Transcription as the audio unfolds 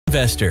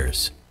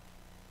investors.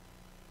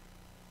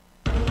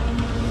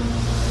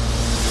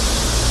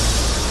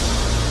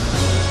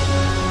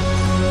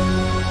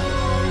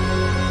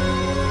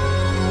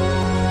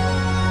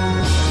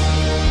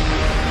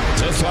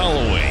 The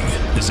following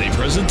is a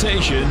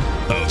presentation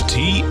of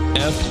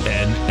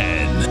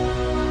TFNN.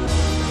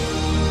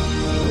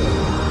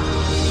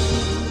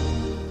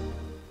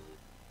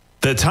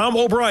 The Tom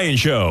O'Brien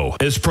Show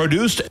is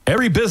produced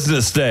every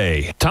business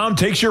day. Tom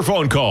takes your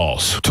phone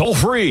calls toll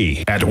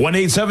free at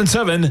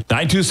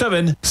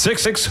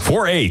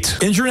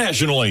 1-877-927-6648.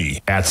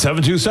 Internationally at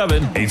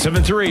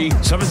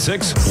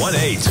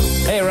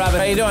 727-873-7618. Hey, Robert,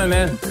 how you doing,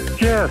 man?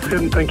 Yes,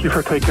 and thank you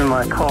for taking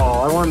my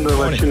call. I wanted to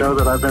let you know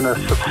that I've been a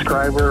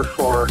subscriber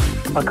for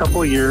a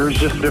couple of years,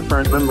 just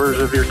different members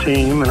of your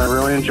team, and I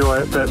really enjoy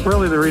it. But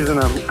really the reason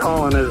I'm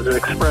calling is to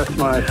express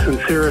my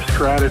sincerest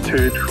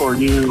gratitude for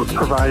you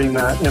providing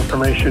that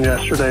information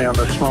yesterday on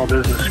the small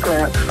business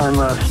grant. I'm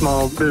a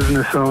small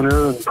business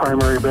owner and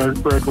primary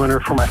breadwinner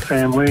for my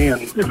family,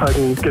 and if I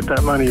can get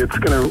that money, it's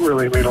going to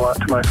really mean a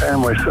lot to my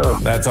family. So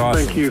that's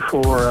awesome. Thank you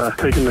for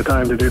taking the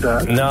time to do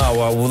that. No,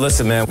 well,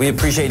 listen, man, we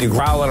appreciate you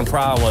growling and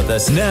prowling with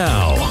us.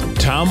 Now,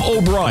 Tom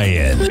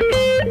O'Brien.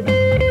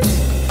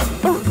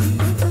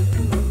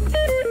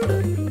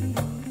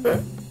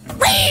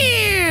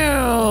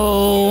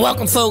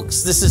 Welcome,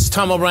 folks. This is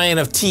Tom O'Brien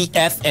of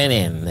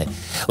TFNN.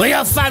 We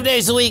go 5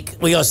 days a week.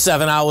 We go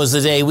 7 hours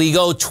a day. We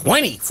go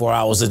 24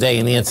 hours a day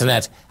in the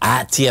internet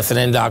at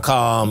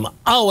TFNN.com.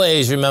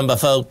 Always remember,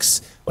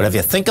 folks, whatever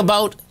you think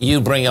about,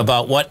 you bring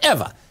about.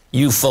 Whatever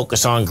you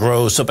focus on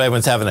grows. Hope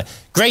everyone's having a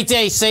great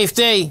day, safe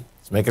day.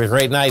 Let's make it a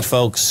great night,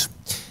 folks.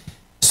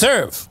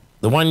 Serve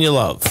the one you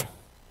love.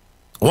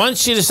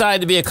 Once you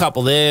decide to be a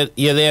couple,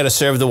 you're there to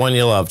serve the one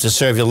you love, to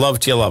serve your love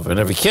to your lover. And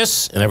every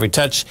kiss and every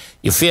touch,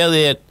 you feel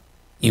that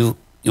you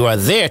are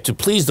there to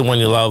please the one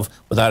you love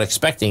without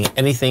expecting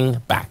anything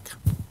back.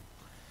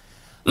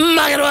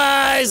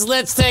 Market-wise,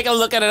 let's take a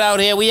look at it out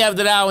here. We have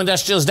the Dow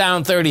Industrials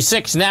down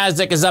 36.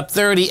 NASDAQ is up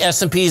 30.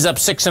 S&P is up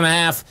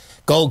 6.5.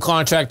 Gold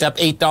contract up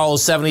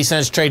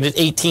 $8.70, traded at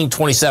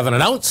 $18.27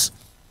 an ounce.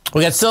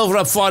 We got silver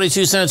up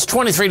 42 cents,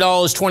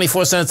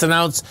 $23.24 an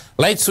ounce.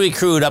 Light sweet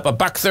crude up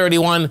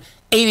 $1.31,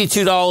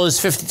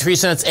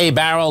 $82.53 a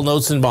barrel.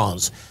 Notes and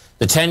bonds.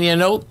 The 10-year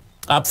note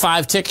up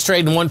 5 ticks,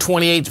 trading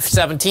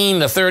 128.17.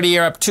 The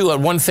 30-year up 2 at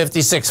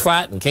 156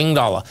 flat. And King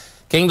Dollar.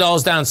 King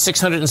Dollar's down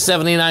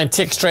 679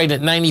 ticks, trading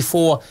at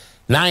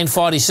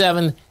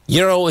 94.947.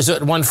 Euro is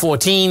at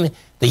 114.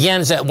 The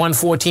yen's at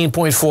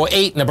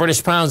 114.48. And the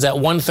British pound's at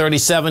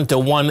 137 to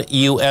 1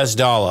 U.S.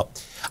 dollar.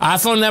 Our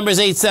phone number is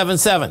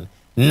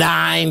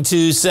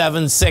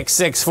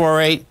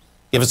 877-927-6648.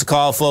 Give us a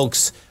call,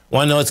 folks.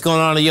 Want to know what's going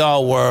on in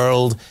your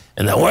world.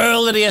 In the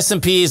world of the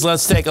S&Ps,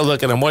 let's take a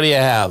look at them. What do you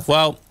have?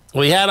 Well,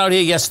 we had out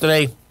here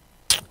yesterday,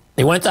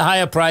 they went to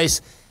higher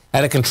price,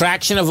 had a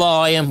contraction of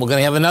volume. We're going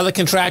to have another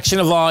contraction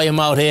of volume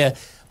out here.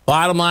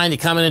 Bottom line, you're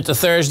coming into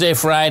Thursday,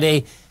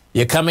 Friday.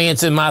 You're coming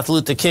into Martin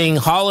Luther King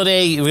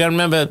holiday. You got to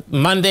remember,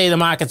 Monday the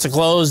markets are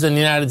closed in the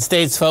United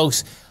States,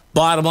 folks.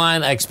 Bottom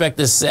line, I expect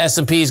this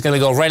S&P is going to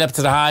go right up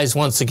to the highs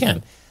once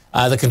again.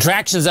 The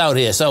contraction's out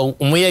here. So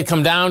when we had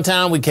come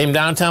downtown, we came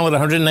downtown with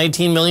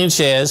 119 million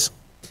shares.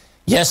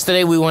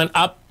 Yesterday, we went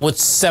up with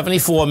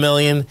 74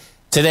 million.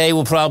 Today,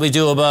 we'll probably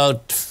do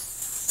about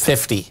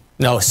 60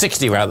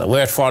 rather.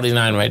 We're at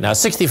 49 right now,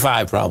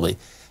 65 probably.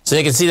 So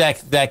you can see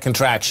that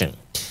contraction.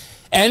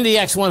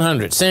 NDX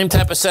 100, same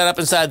type of setup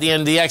inside the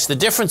NDX. The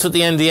difference with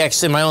the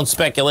NDX, in my own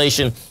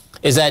speculation,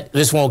 is that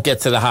this won't get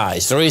to the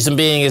highs. The reason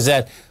being is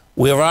that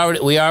we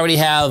already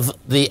have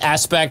the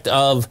aspect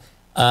of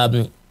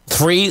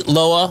 3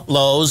 lower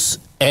lows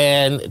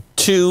and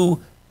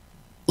 2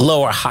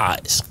 lower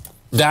highs.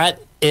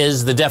 That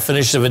is the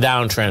definition of a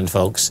downtrend,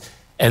 folks.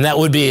 And that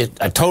would be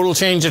a total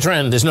change of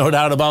trend. There's no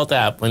doubt about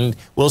that. When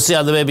we'll see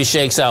how the baby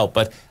shakes out.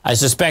 But I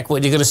suspect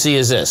what you're going to see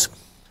is this.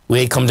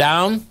 We come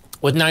down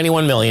with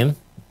 91 million.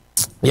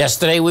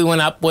 Yesterday, we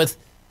went up with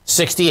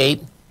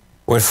 68.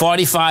 We're at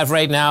 45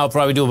 right now.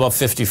 Probably do about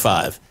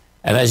 55.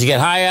 And as you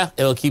get higher,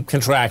 it'll keep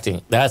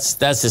contracting. That's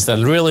just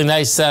a really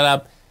nice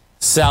setup.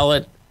 Sell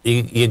it.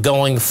 You're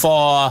going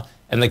for,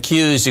 and the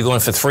Qs, you're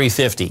going for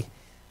 350.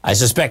 I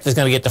suspect it's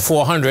going to get to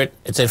 400.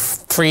 It's at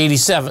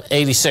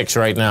 386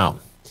 right now.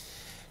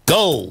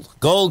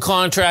 Gold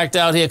contract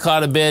out here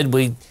caught a bid.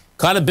 We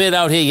caught a bid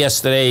out here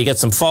yesterday. You get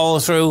some follow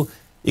through.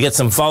 You get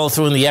some follow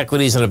through in the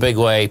equities in a big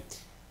way.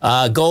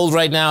 Gold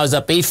right now is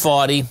up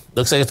 840.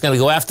 Looks like it's going to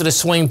go after the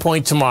swing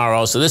point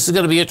tomorrow. So this is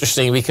going to be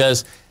interesting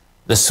because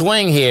the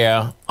swing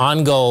here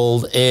on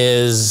gold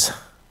is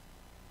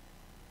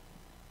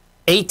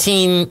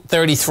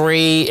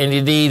 1833, and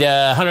you need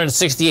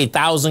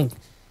 168,000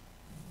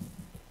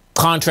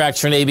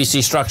 contracts for an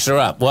ABC structure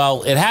up.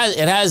 Well, it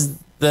has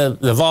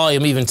the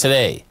volume even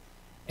today.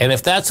 And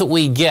if that's what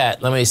we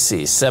get, let me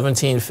see,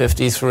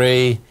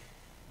 1753.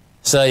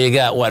 So you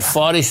got what,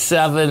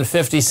 47,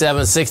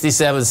 57,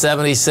 67,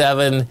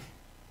 77,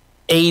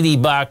 80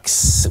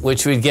 bucks,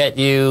 which would get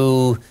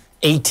you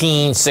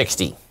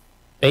 1860.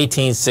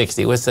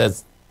 1860. What's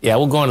that? Yeah,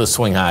 we'll go into the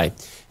swing high.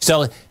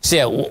 So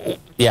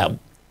yeah.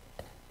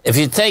 If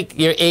you take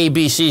your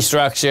ABC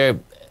structure,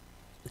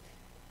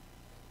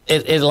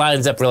 it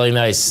lines up really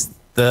nice.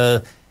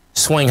 The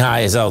swing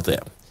high is out there.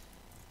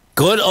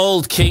 Good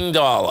old King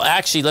Dollar.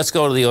 Actually, let's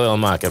go to the oil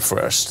market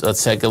first.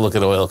 Let's take a look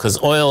at oil,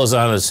 because oil is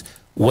on its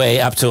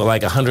way up to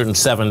like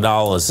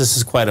 $107. This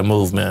is quite a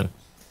move, man.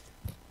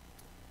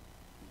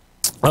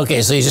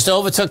 Okay, so you just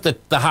overtook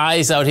the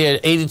highs out here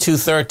at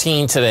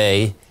 82.13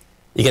 today.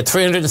 You get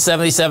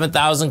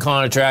 377,000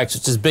 contracts,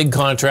 which is big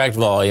contract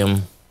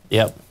volume.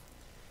 Yep.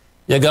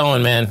 You're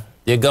going, man.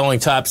 You're going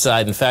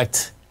topside. In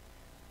fact,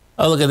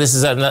 oh, look at this.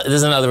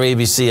 There's another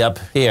ABC up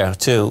here,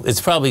 too.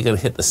 It's probably going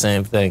to hit the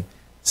same thing.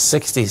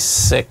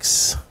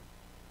 66,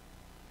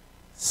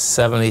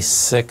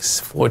 76,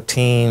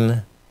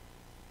 14,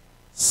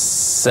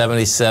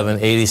 77,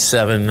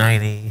 87,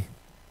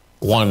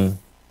 91.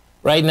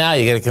 Right now,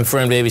 you get a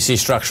confirmed ABC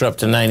structure up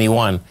to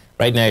 91.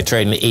 Right now, you're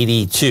trading at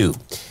 82.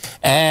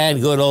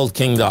 And good old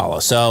King Dollar.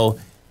 So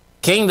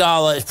King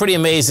Dollar, it's pretty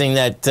amazing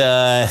that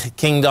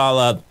King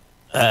Dollar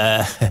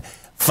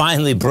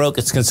finally broke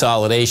its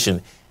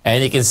consolidation.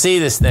 And you can see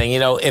this thing. You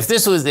know, if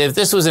this was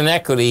an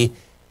equity,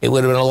 it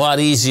would have been a lot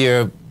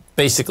easier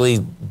basically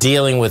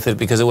dealing with it,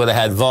 because it would have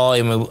had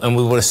volume, and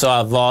we would have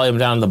saw volume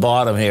down the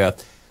bottom here.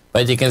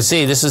 But you can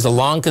see this is a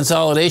long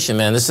consolidation,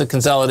 man. This is a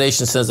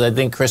consolidation since, I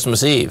think,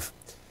 Christmas Eve.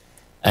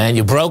 And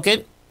you broke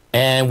it,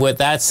 and what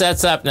that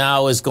sets up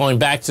now is going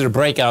back to the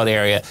breakout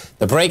area.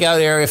 The breakout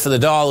area for the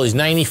dollar is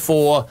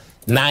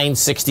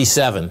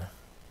 94,967.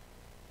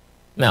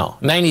 No,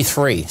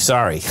 93,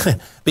 sorry,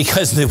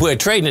 because we're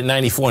trading at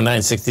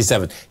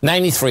 94,967.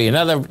 93,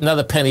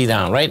 another penny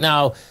down. Right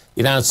now,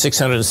 you're down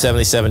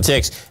 677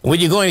 ticks. And what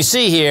you're going to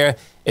see here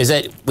is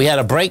that we had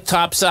a break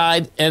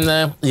topside in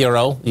the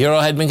euro. Euro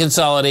had been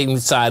consolidating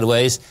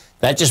sideways.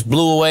 That just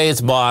blew away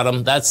its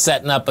bottom. That's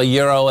setting up a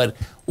euro at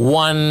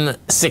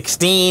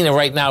 116, and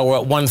right now we're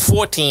at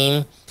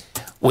 114.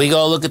 We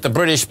go look at the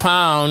British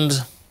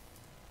pound.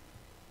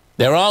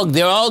 They're all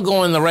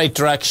going the right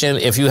direction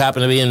if you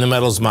happen to be in the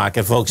metals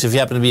market, folks, if you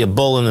happen to be a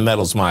bull in the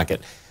metals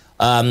market.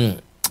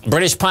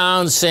 British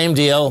pound, same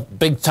deal,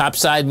 big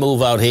topside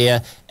move out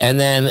here. And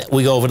then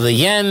we go over to the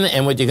yen,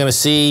 and what you're going to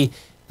see,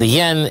 the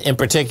yen in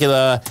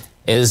particular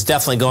is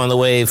definitely going the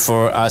way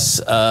for us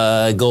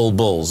gold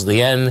bulls. The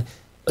yen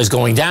is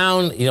going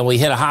down. You know, we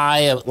hit a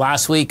high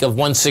last week of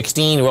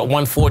 116. We're at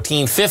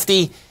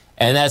 114.50,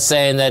 and that's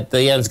saying that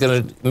the yen's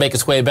going to make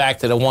its way back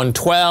to the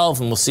 112,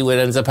 and we'll see what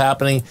ends up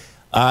happening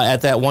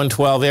at that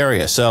 112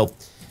 area. So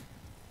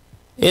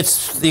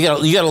it's you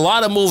got a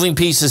lot of moving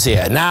pieces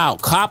here. Now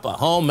copper.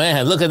 Oh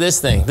man, look at this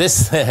thing.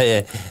 This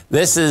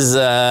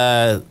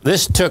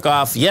this took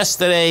off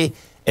yesterday.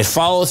 It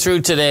followed through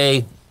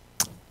today.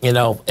 You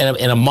know,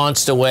 in a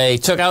monster way.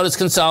 Took out its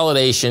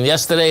consolidation.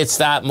 Yesterday it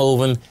stopped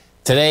moving.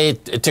 Today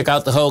it took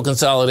out the whole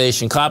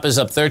consolidation. Copper's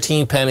up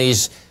 13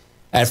 pennies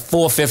at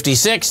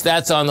 456.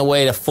 That's on the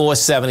way to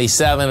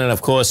 477. And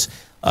of course,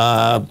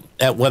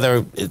 at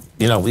whether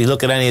you know we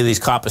look at any of these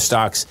copper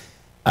stocks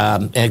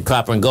and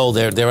copper and gold,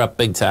 they're up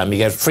big time. You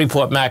got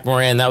Freeport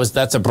McMoran.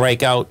 That's a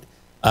breakout.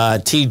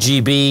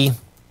 TGB.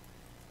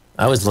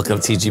 I was looking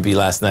at TGB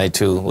last night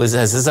too. Is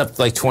this up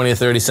like 20 or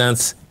 30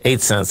 cents? 8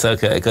 cents.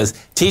 Okay, because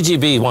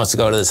TGB wants to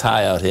go to this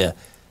high out here.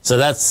 So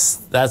that's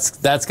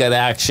got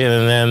action.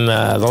 And then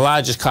the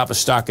largest copper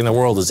stock in the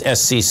world is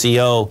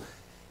SCCO.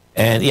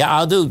 And yeah,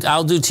 I'll do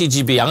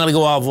TGB. I'm gonna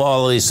go off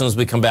all of these as soon as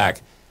we come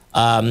back.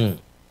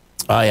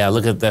 Oh yeah,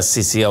 look at that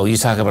CCO. You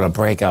talk about a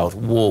breakout.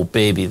 Whoa,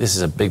 baby, this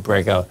is a big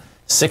breakout.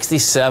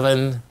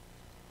 67,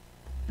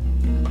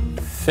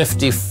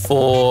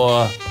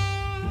 54,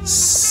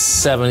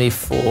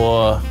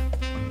 74,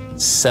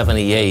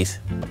 78.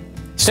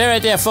 Stay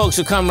right there, folks.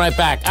 We'll come right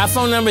back. Our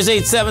phone number is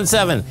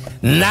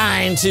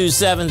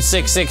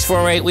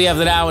 877-927-6648. We have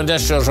the Dow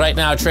Industrials right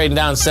now trading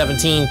down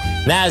 17.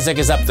 NASDAQ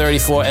is up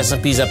 34.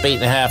 S&P's up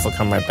 8.5. We'll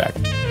come right back.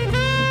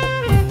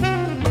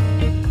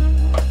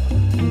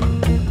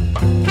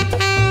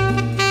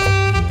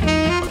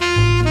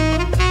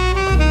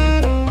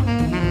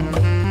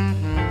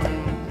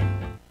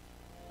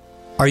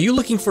 Are you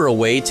looking for a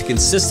way to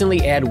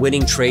consistently add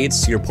winning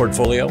trades to your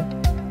portfolio?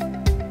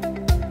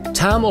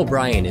 Tom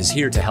O'Brien is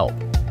here to help.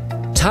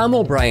 Tom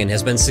O'Brien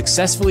has been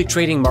successfully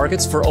trading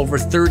markets for over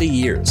 30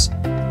 years.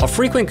 A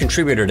frequent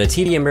contributor to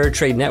TD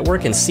Ameritrade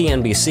Network and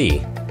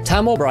CNBC,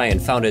 Tom O'Brien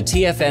founded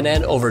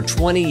TFNN over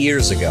 20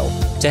 years ago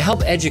to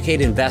help educate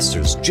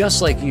investors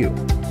just like you.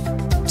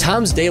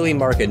 Tom's daily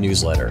market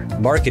newsletter,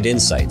 Market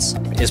Insights,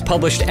 is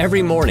published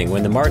every morning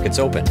when the market's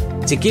open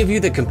to give you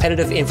the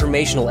competitive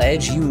informational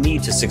edge you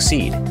need to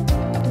succeed.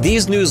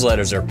 These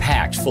newsletters are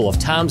packed full of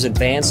Tom's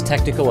advanced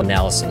technical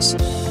analysis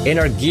and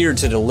are geared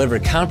to deliver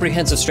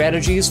comprehensive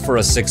strategies for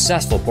a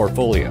successful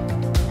portfolio.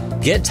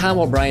 Get Tom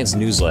O'Brien's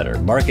newsletter,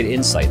 Market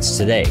Insights,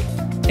 today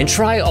and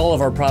try all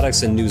of our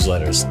products and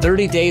newsletters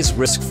 30 days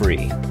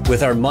risk-free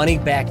with our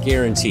money-back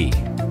guarantee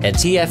at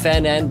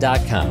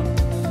TFNN.com.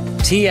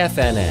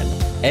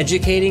 TFNN,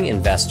 educating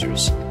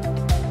investors.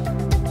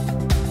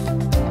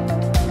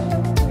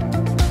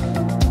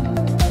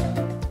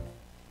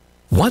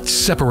 What's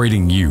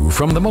separating you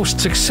from the most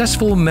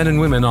successful men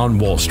and women on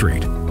Wall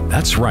Street?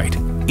 That's right,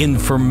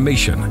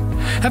 information.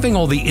 Having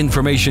all the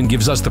information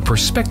gives us the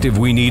perspective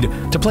we need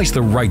to place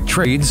the right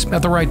trades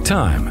at the right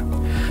time.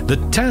 The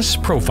TAS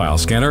Profile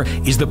Scanner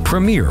is the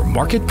premier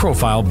market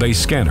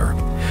profile-based scanner.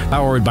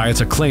 Powered by its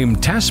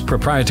acclaimed TAS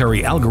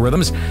proprietary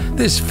algorithms,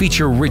 this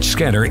feature-rich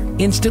scanner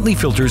instantly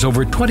filters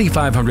over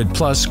 2,500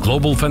 plus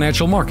global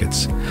financial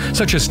markets,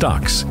 such as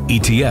stocks,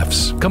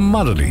 ETFs,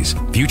 commodities,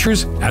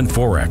 futures, and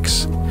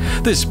Forex.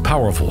 This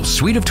powerful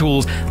suite of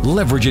tools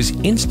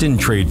leverages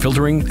instant trade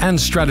filtering and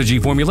strategy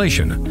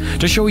formulation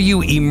to show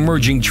you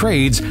emerging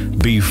trades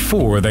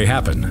before they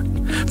happen.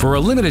 For a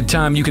limited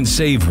time, you can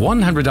save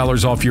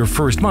 $100 off your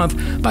first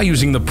month by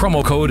using the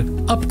promo code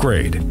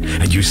UPGRADE,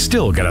 and you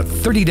still get a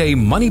 30-day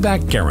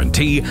money-back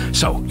guarantee,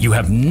 so you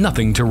have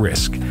nothing to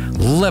risk.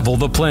 Level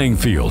the playing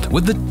field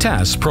with the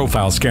TAS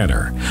Profile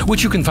Scanner,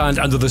 which you can find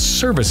under the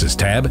Services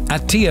tab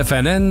at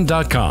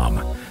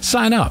TFNN.com.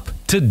 Sign up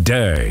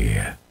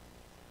today.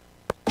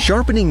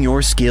 Sharpening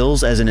your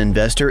skills as an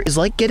investor is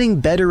like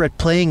getting better at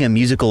playing a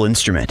musical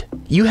instrument.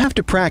 You have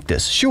to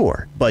practice,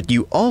 sure, but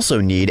you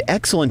also need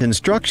excellent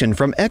instruction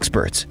from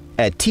experts.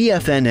 At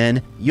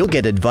TFNN, you'll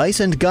get advice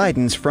and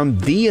guidance from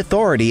the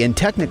authority in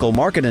technical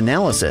market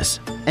analysis.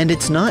 And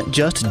it's not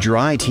just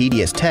dry,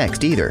 tedious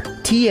text either.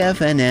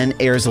 TFNN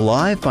airs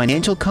live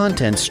financial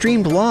content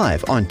streamed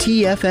live on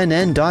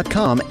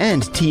TFNN.com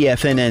and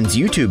TFNN's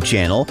YouTube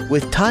channel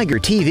with Tiger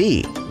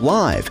TV,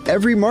 live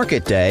every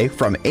market day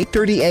from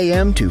 8:30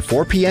 a.m. to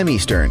 4 p.m.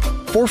 Eastern,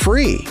 for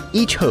free.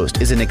 Each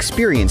host is an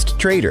experienced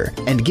trader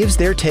and gives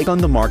their take on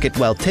the market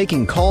while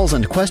taking calls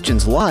and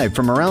questions live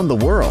from around the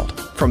world.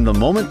 From the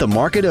moment the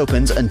market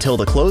opens until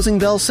the closing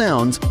bell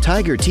sounds,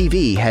 Tiger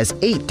TV has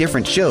 8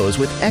 different shows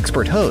with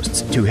expert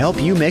hosts to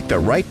help you make the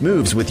right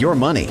moves with your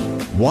money.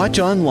 Watch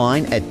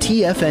online at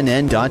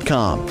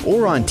TFNN.com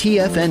or on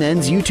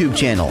TFNN's YouTube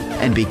channel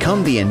and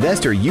become the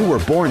investor you were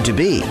born to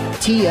be.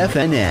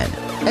 TFNN,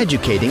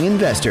 educating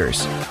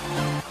investors.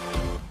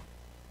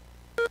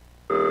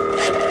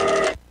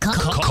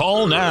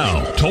 Call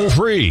now, toll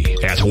free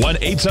at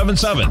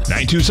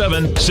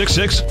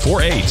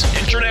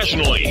 1-877-927-6648.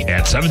 Internationally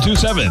at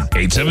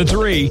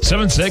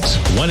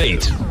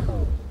 727-873-7618.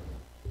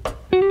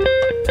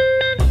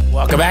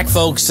 Welcome back,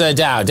 folks.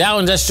 Dow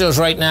Industrials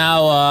right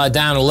now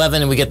down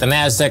 11, and we get the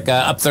NASDAQ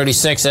up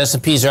 36.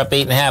 S&Ps are up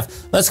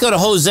 8.5. Let's go to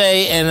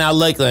Jose in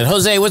Lakeland.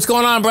 Jose, what's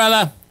going on,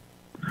 brother?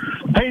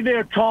 Hey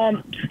there,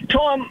 Tom.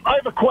 Tom, I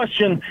have a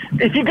question.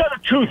 If you got a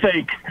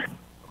toothache,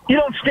 you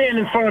don't stand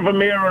in front of a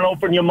mirror and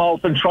open your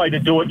mouth and try to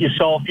do it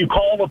yourself. You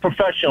call a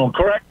professional,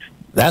 correct?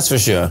 That's for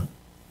sure.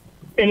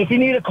 And if you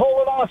need a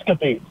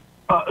colonoscopy,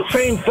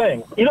 same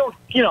thing. You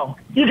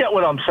get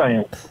what I'm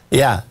saying.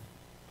 Yeah.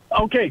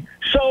 Okay,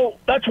 so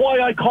that's why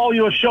I call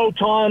you a show,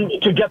 Tom,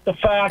 to get the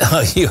facts.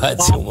 Oh, you had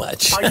too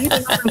much. I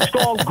even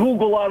installed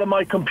Google out of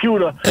my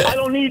computer. I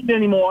don't need it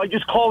anymore. I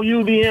just call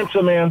you the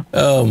answer, man.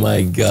 Oh,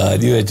 my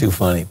God. You are too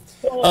funny.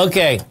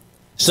 Okay,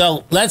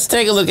 so let's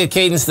take a look at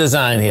Cadence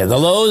Design here. The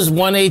low's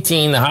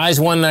 118, the high's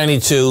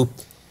 192.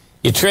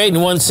 You're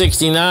trading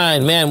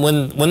 169. Man,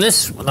 when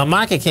the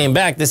market came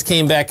back, this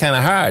came back kind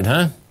of hard,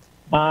 huh?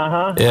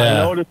 Uh-huh. Yeah. I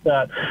noticed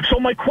that. So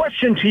my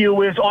question to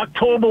you is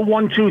October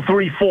 1, 2,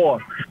 3, 4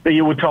 that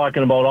you were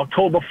talking about,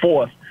 October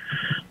 4th,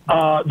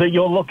 that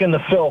you're looking to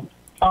fill.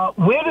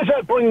 Where does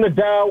that bring the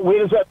Dow? Where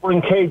does that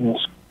bring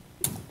Cadence?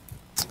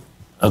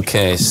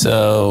 Okay,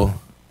 so...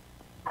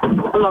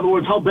 In other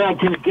words, how bad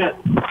can it get?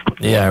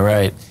 Yeah,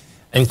 right.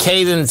 And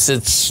Cadence,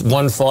 it's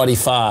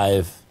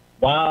 145.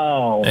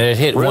 Wow. And it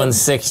hit Really?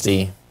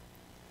 160.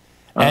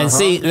 And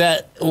see,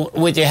 that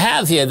what you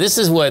have here, this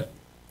is what...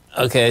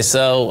 Okay,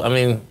 so, I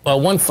mean, well,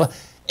 the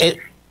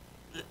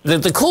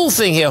cool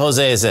thing here,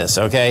 Jose, is this,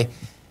 okay,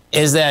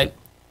 is that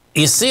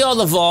you see all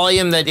the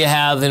volume that you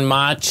have in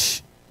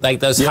March, like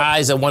those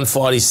highs at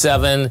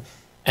 147,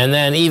 and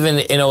then even,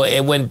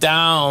 it went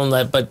down,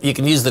 but you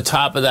can use the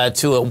top of that,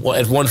 too, at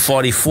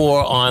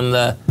 144 on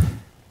the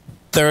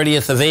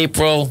 30th of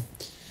April.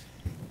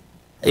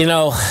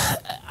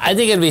 I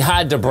think it'd be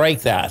hard to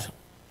break that.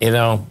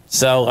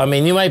 So, I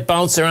mean, you might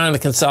bounce around the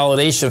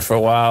consolidation for a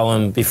while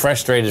and be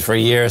frustrated for a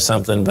year or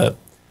something, but...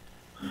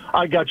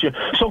 I got you.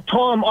 So,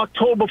 Tom,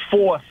 October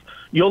 4th,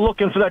 you're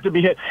looking for that to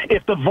be hit.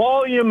 If the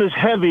volume is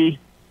heavy,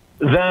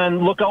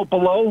 then look out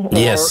below?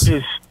 Yes.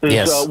 Or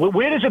Yes.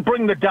 Where does it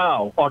bring the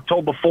Dow,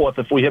 October 4th,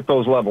 if we hit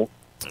those levels?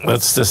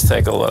 Let's just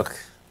take a look.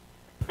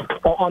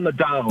 On the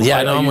Dow.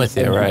 Yeah, no, I'm with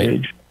you,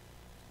 right.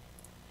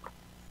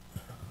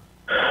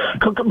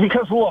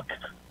 Because, look...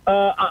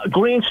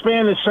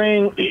 Greenspan is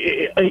saying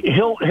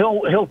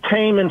he'll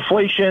tame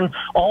inflation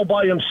all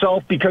by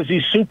himself because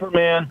he's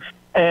Superman,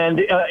 and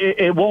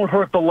it won't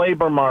hurt the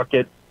labor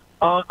market.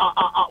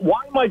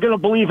 Why am I going to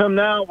believe him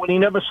now when he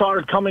never saw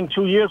it coming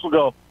 2 years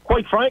ago?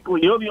 Quite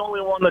frankly, you're the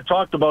only one that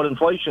talked about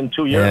inflation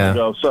 2 years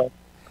ago.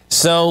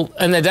 So,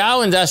 and the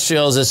Dow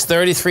Industrials is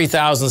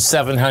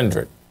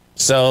 33,700.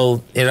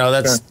 So,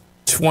 that's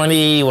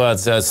 20. Well,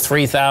 it's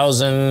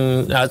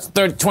 3,000.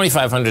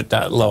 2,500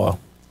 lower.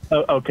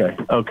 Okay.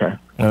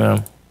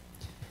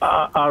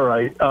 All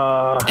right.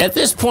 At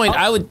this point,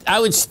 I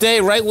would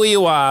stay right where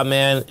you are,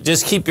 man.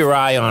 Just keep your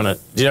eye on it.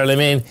 Do you know what I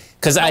mean?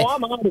 Because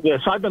I'm out of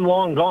this. I've been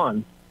long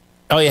gone.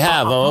 Oh, you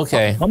have? Oh,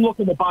 okay. I'm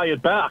looking to buy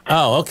it back.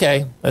 Oh,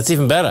 okay. That's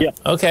even better. Yeah.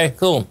 Okay,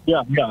 cool.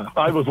 Yeah.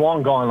 I was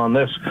long gone on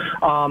this.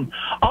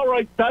 All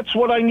right. That's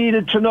what I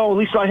needed to know. At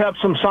least I have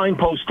some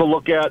signposts to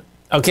look at.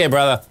 Okay,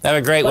 brother. Have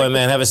a great one,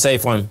 man. Have a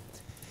safe one.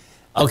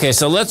 Okay,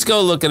 so let's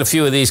go look at a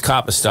few of these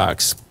copper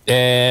stocks.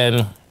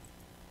 And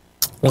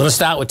we're going to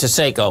start with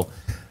Taseko.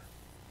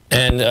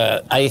 And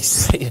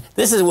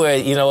this is where,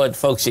 you know what,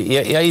 folks,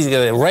 you got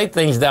to write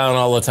things down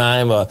all the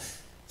time or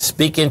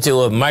speak into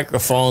a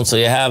microphone so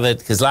you have it.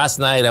 Because last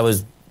night I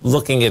was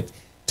looking at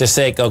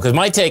Taseko, because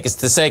my take is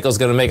Taseko's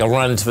going to make a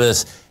run for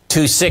this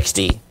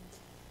 260.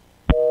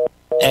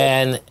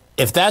 And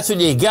if that's what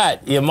you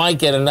got, you might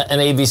get an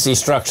ABC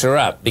structure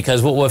up.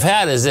 Because what we've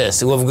had is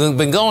this. We've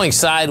been going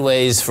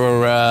sideways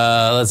for,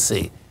 let's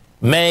see,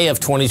 May of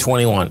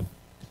 2021.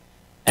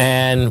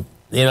 And,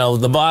 you know,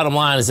 the bottom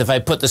line is if I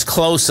put this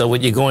closer,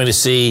 what you're going to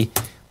see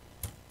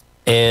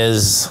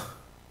is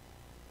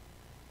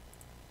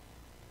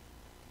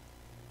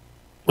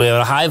we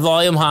have a high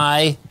volume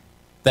high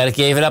that it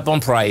gave it up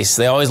on price.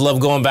 They always love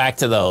going back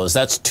to those.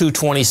 That's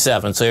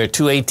 227, so you're at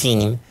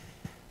 218.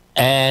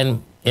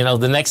 And, you know,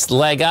 the next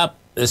leg up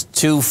is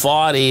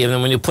 240. And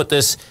then when you put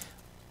this,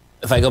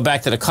 if I go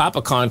back to the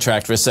copper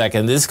contract for a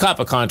second, this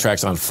copper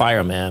contract's on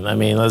fire, man. I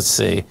mean, let's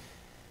see.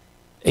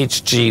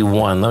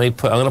 HG1. I'm going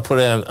to put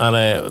it on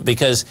a,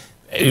 because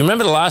you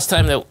remember the last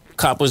time that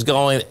copper was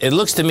going, it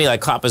looks to me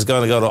like copper's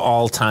going to go to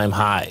all-time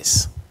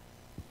highs.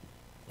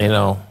 You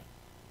know,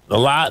 the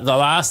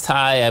last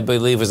high, I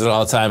believe, was an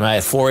all-time high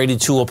at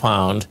 482 a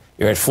pound.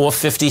 You're at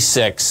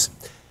 456.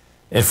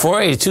 And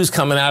 482 is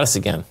coming at us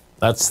again.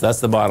 That's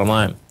the bottom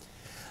line.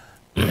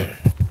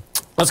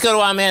 Let's go to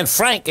our man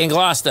Frank in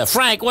Gloucester.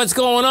 Frank, what's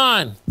going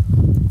on?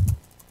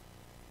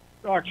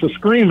 Stocks are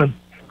screaming.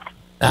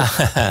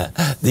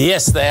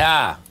 Yes, they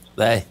are.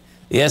 I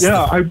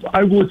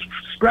was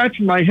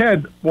scratching my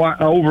head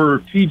over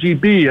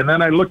TGB, and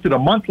then I looked at a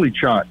monthly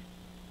chart,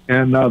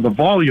 and the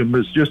volume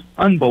is just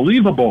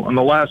unbelievable in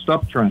the last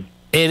uptrend.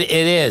 It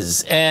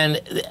is,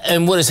 and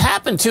what has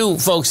happened too,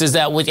 folks, is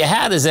that what you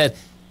had is that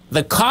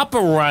the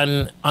copper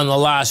run on the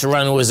last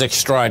run was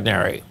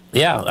extraordinary.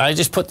 Yeah, I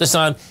just put this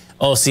on.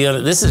 Oh, see,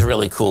 this is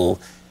really cool.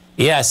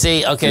 Yeah,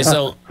 see, okay,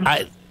 so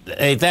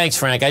hey, thanks,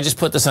 Frank. I just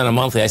put this on a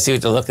monthly. I see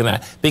what you're looking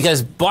at.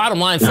 Because bottom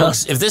line,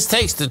 folks, if this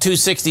takes the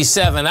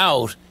 267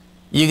 out,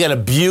 you get a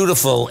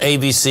beautiful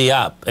ABC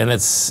up, and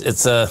it's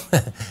a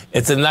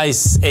it's a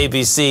nice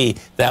ABC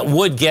that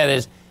would get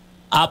it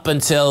up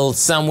until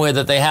somewhere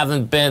that they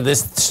haven't been.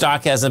 This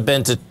stock hasn't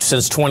been to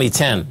since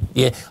 2010.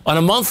 Yeah, on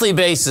a monthly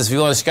basis, if you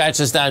want to scratch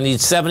this down, you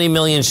need 70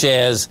 million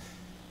shares,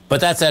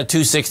 but that's at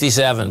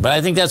 267. But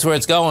I think that's where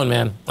it's going,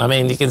 man. I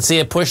mean, you can see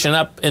it pushing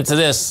up into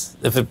this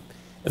if it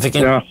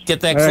can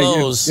get that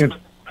close.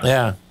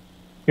 Yeah.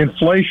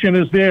 Inflation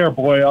is there,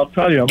 boy, I'll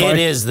tell you. It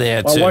is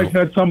there, too. My wife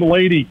had some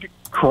lady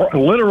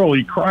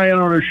literally crying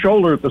on her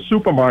shoulder at the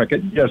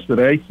supermarket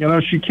yesterday. You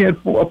know, she can't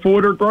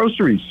afford her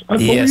groceries.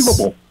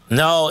 Unbelievable. Yes.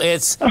 No,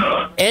 it's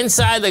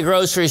inside the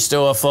grocery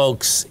store,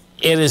 folks.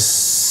 It is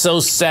so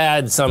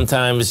sad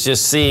sometimes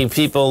just seeing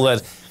people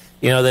that,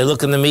 you know, they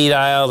look in the meat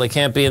aisle. They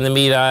can't be in the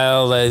meat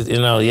aisle.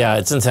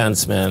 It's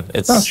intense, man.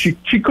 No,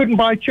 she couldn't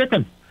buy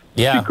chicken.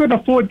 Yeah. She couldn't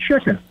afford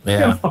chicken.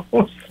 Yeah. You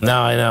know? No,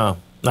 I know.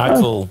 Not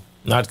cool.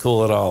 Not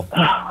cool at all.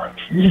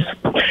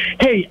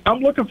 Hey,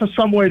 I'm looking for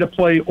some way to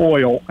play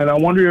oil, and I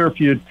wonder if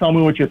you'd tell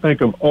me what you think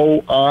of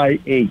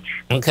OIH.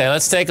 Okay,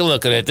 let's take a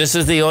look at it. This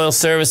is the oil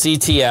service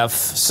ETF.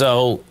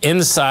 So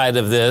inside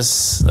of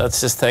this,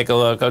 let's just take a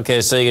look. Okay,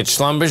 so you get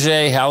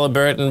Schlumberger,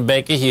 Halliburton,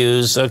 Baker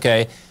Hughes.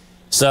 Okay,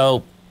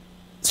 so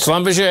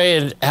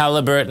Schlumberger and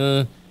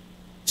Halliburton,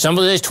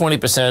 Schlumberger is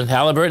 20%,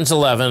 Halliburton's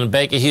 11%,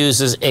 Baker Hughes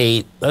is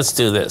 8%. Let's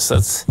do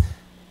this.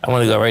 I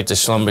want to go right to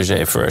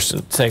Schlumberger first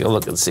and take a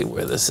look and see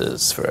where this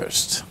is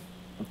first.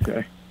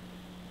 Okay.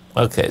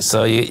 Okay,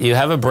 so you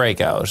have a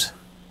breakout.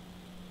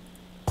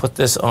 Put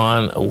this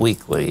on a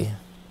weekly.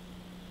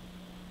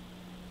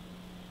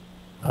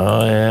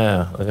 Oh,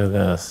 yeah, look at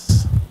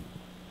this.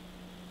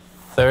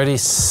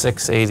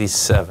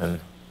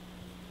 36.87.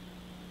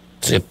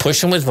 So you're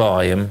pushing with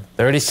volume,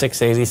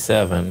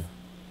 36.87.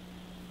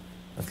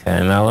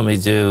 Okay, now let me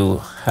do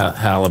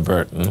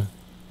Halliburton.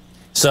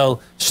 So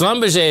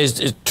Schlumberger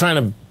is trying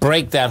to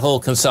break that whole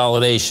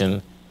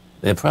consolidation.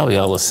 They're probably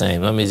all the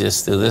same. Let me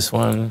just do this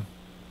one.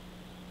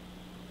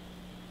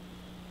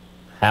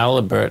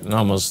 Halliburton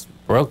almost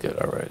broke it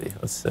already.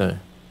 Let's see.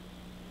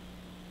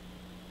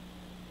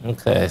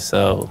 Okay,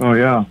 so. Oh,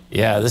 yeah.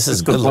 Yeah, this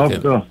is good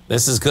looking.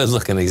 This is good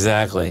looking,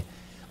 exactly.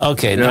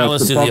 Okay, now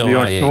let's do the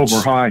OIH.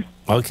 October high.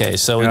 Okay,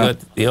 so we got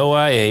the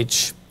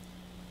OIH.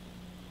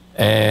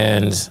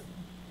 And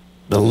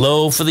the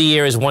low for the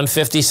year is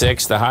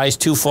 156. The high is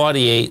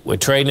 248. We're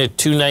trading at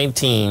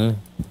 219.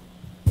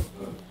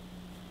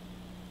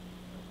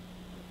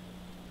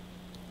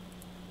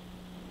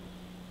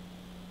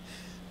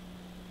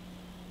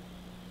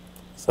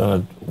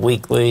 So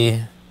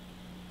weekly.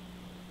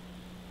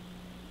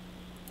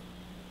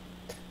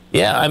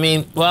 Yeah, I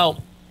mean,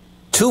 well,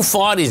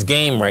 240's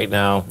game right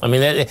now. I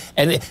mean,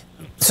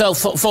 so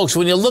folks,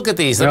 when you look at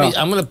these,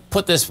 I'm going to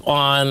put this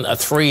on a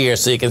 3-year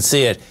so you can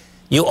see it.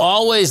 You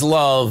always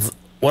love,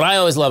 what I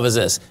always love is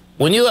this.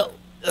 When you,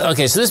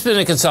 okay, so this has been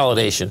a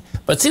consolidation,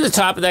 but see the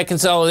top of that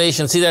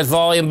consolidation, see that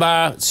volume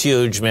bar? It's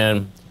huge,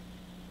 man.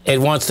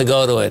 It wants to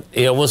go to it.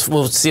 You know,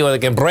 we'll see whether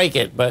it can break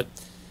it, but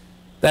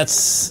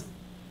that's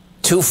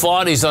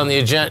 240's on the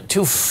agenda.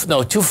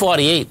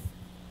 248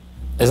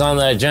 is on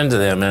the agenda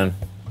there, man.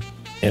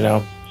 You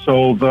know.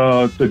 So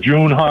the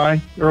June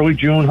high, early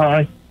June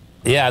high.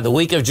 Yeah, the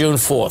week of June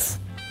 4th.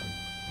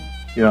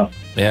 Yeah.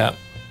 Yeah.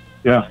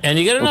 Yeah. And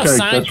you get enough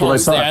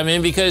signposts there. I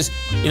mean, because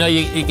you know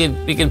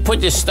you can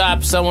put your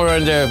stop somewhere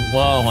under.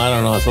 Well, I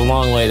don't know. It's a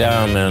long way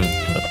down, man.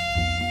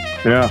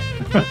 Yeah.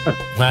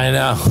 I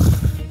know.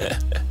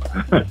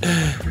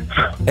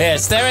 Hey,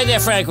 stay right there,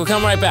 Frank. We'll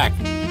come right back.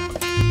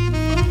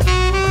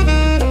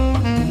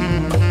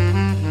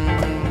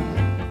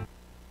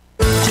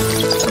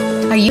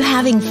 Are you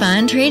having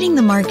fun trading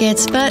the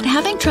markets, but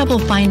having trouble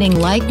finding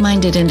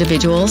like-minded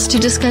individuals to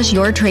discuss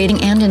your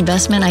trading and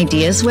investment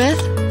ideas with?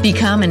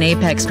 Become an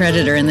apex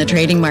predator in the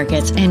trading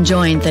markets and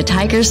join the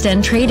Tiger's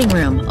Den Trading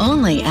Room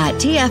only at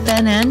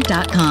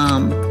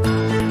TFNN.com.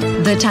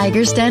 The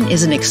Tiger's Den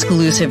is an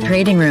exclusive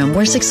trading room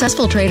where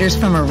successful traders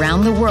from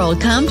around the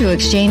world come to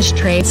exchange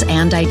trades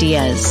and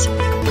ideas.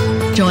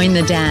 Join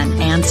the den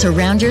and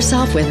surround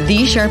yourself with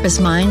the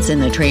sharpest minds in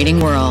the trading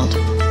world.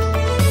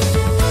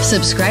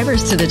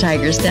 Subscribers to the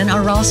Tiger's Den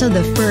are also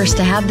the first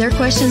to have their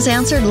questions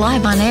answered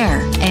live on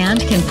air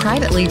and can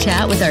privately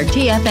chat with our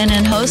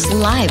TFNN hosts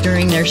live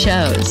during their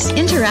shows.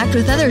 Interact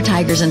with other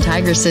Tigers and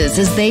Tigresses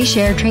as they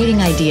share trading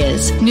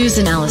ideas, news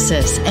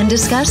analysis, and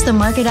discuss the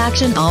market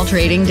action all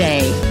trading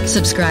day.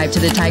 Subscribe to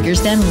the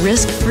Tiger's Den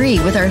risk-free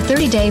with our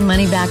 30-day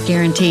money-back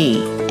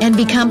guarantee and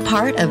become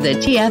part of the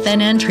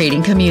TFNN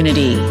trading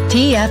community.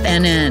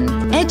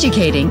 TFNN,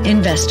 educating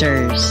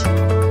investors.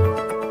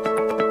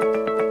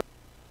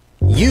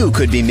 You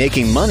could be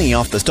making money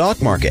off the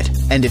stock market.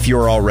 And if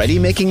you're already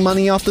making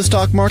money off the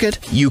stock market,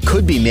 you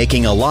could be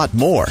making a lot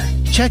more.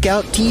 Check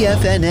out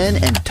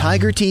TFNN and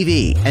Tiger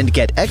TV and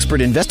get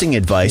expert investing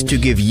advice to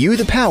give you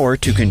the power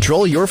to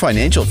control your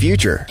financial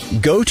future.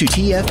 Go to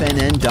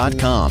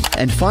TFNN.com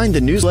and find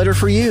the newsletter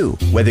for you.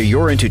 Whether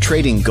you're into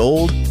trading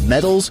gold,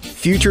 metals,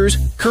 futures,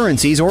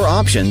 currencies, or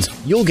options,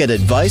 you'll get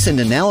advice and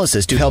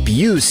analysis to help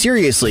you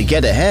seriously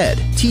get ahead.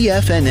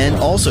 TFNN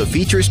also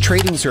features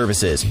trading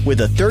services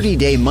with a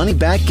 30-day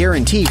money-back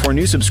guarantee for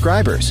new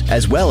subscribers,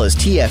 as well as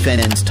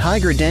TFNN's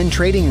Tiger Den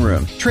Trading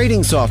Room,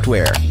 trading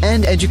software,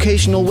 and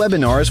educational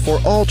webinars for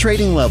all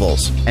trading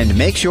levels. And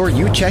make sure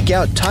you check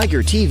out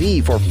Tiger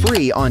TV for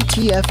free on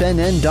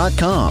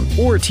TFNN.com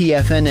or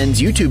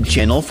TFNN's YouTube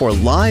channel for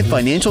live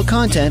financial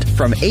content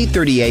from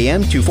 8:30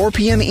 a.m. to 4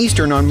 p.m.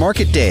 Eastern on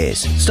market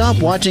days.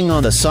 Stop watching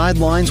on the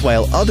sidelines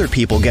while other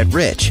people get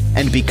rich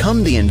and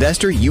become the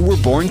investor you were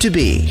born to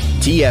be.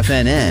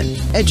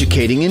 TFNN,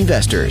 educating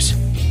investors.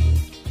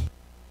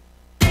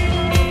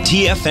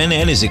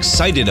 TFNN is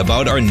excited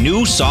about our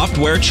new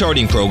software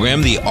charting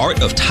program, The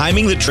Art of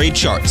Timing the Trade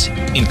Charts.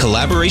 In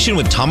collaboration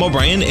with Tom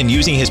O'Brien and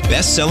using his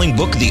best-selling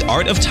book, The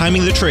Art of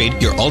Timing the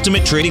Trade, Your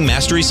Ultimate Trading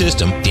Mastery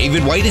System,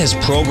 David White has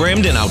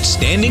programmed an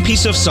outstanding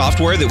piece of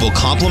software that will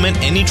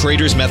complement any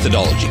trader's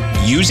methodology.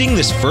 Using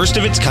this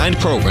first-of-its-kind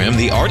program,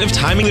 The Art of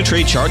Timing the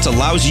Trade Charts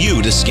allows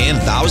you to scan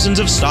thousands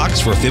of stocks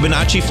for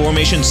Fibonacci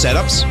formation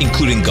setups,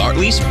 including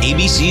Gartley's,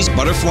 ABC's,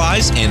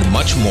 butterflies, and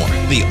much more.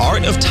 The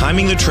Art of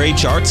Timing the Trade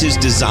Charts is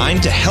designed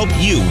to help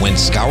you when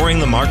scouring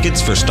the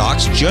markets for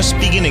stocks just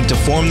beginning to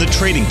form the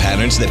trading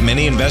patterns that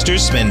many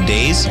investors spend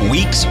days,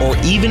 weeks, or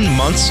even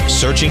months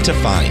searching to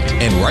find.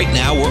 And right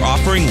now, we're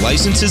offering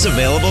licenses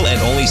available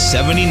at only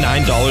 $79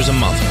 a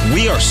month.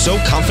 We are so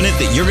confident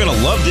that you're going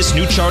to love this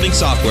new charting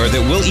software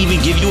that will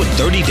even give you a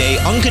 30-day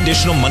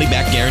unconditional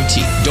money-back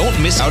guarantee. Don't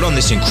miss out on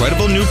this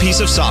incredible new piece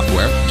of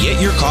software.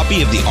 Get your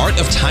copy of The Art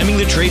of Timing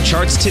the Trade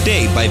Charts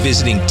today by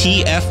visiting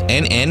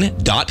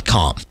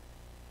TFNN.com.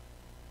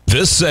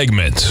 This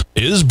segment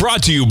is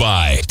brought to you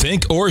by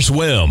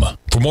Thinkorswim.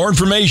 For more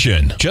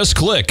information, just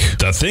click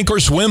the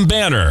Thinkorswim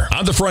banner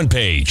on the front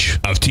page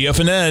of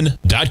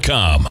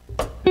TFNN.com.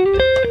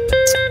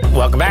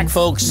 Welcome back,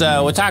 folks.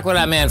 We're talking with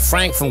our man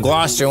Frank from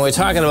Gloucester, and we're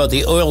talking about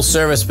the oil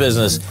service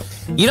business.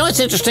 You know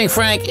what's interesting,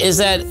 Frank, is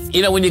that,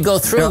 you know, when you go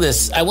through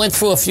this, I went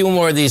through a few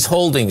more of these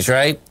holdings,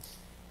 right?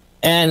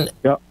 And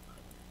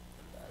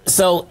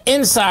so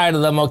inside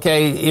of them,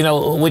 okay, you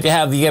know, what you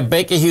get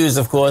Baker Hughes,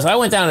 of course. I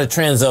went down to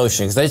Transocean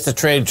because I used to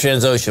trade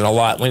Transocean a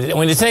lot.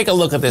 When you take a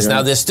look at this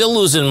now, they're still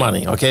losing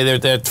money, okay?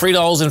 They're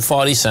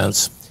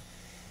 $3.40.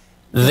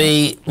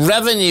 The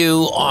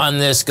revenue on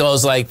this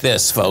goes like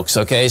this, folks,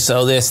 okay?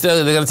 So they're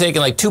going to take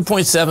in like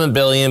 $2.7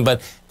 billion,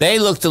 but they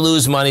look to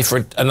lose money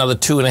for another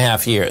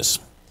 2.5 years.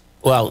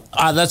 Well,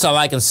 that's all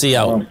I can see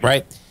out,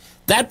 right?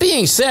 That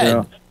being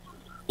said,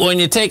 when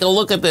you take a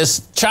look at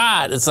this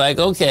chart, it's like,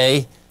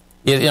 okay,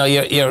 you know,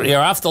 you're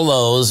off the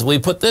lows. We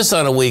put this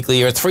on a weekly.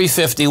 You're at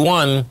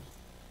 351.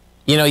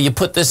 You know, you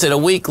put this at a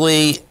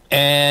weekly,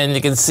 And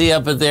you can see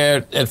up at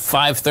there at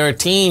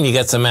 513, you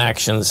got some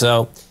action.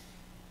 So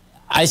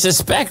I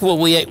suspect what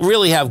we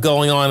really have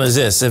going on is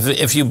this.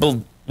 If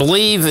you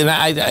believe,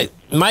 and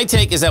my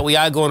take is that we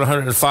are going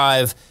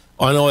 105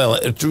 on oil.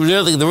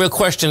 Really, the real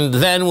question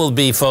then will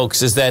be,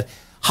 folks, is that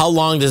how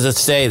long does it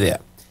stay there?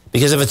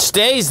 Because if it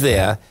stays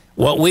there,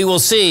 what we will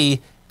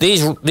see,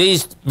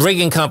 these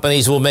rigging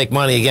companies will make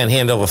money again,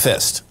 hand over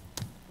fist.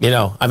 You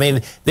know, I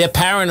mean, they're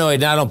paranoid,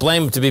 and I don't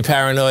blame them to be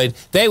paranoid.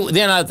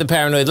 They're not the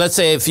paranoid. Let's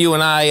say if you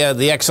and I,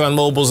 the Exxon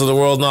Mobils of the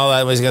world and all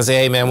that, was going to say,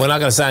 hey, man, we're not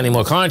going to sign any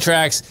more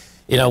contracts,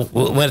 you know,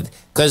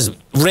 because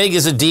rig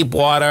is a deep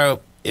water,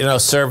 you know,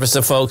 service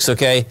of folks,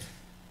 okay?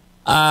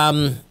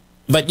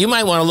 But you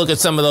might want to look at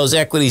some of those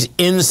equities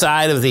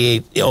inside of the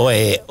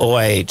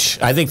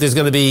OIH. I think there's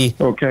going to be,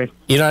 okay.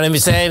 You know what I'm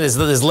saying?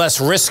 There's less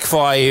risk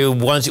for you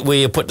once where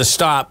you put the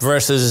stop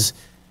versus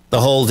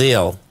the whole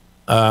deal.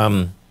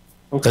 Because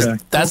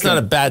that's not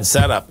a bad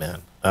setup,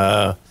 man.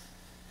 And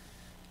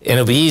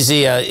it'll be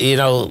easy, you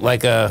know,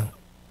 like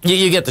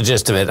you get the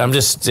gist of it. I'm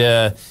just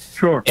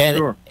sure.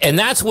 And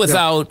that's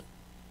without,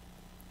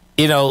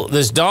 you know,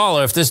 this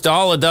dollar. If this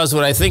dollar does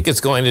what I think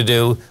it's going to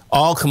do,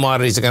 all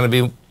commodities are going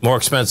to be more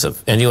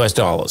expensive in U.S.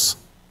 dollars.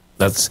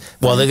 They're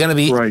going to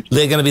be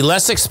they're going to be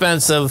less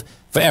expensive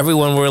for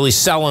everyone really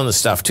selling the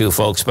stuff to,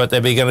 folks. But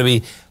they're going to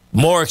be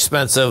more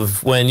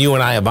expensive when you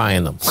and I are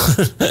buying them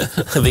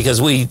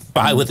because we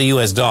buy with the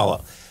U.S.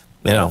 dollar,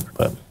 you know.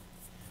 But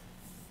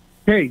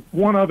hey,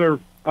 one other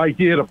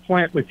idea to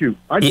plant with you.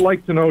 I'd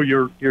like to know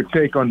your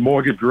take on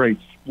mortgage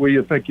rates, where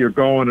you think you're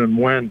going and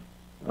when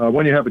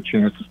you have a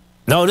chance.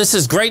 No, this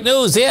is great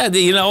news. Yeah,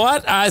 you know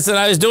what? I said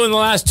I was doing the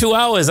last 2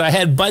 hours. I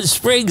had Bud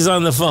Spriggs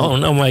on the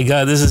phone. Oh, my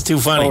God, this is too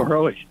funny. Oh,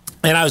 really?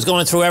 And I was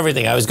going through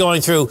everything. I was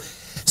going through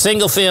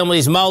single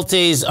families,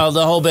 multis,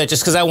 the whole bit,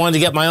 just because I wanted to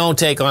get my own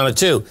take on it,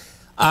 too.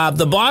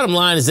 The bottom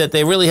line is that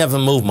they really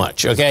haven't moved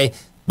much, okay?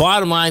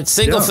 Bottom line,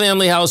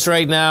 single-family house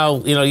right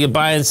now, you know, you're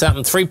buying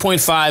something,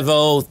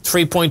 3.50,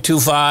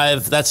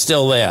 3.25, that's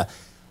still there.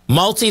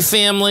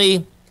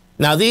 Multifamily,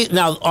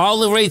 now all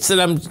the rates that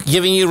I'm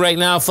giving you right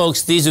now,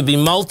 folks, these would be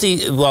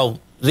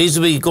these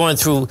would be going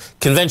through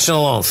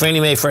conventional loan, Fannie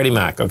Mae, Freddie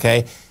Mac,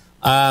 okay?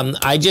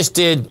 I just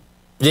did,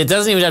 it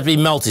doesn't even have to be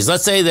multis.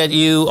 Let's say that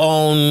you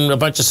own a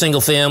bunch of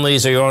single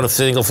families or you own a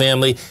single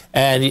family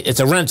and it's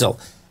a rental.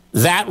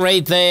 That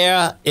rate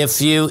there,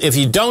 if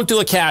you don't do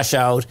a cash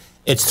out,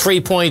 it's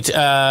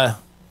 4.25.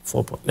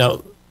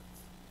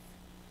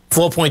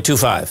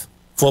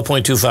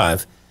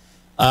 4.25.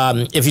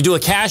 If you do a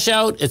cash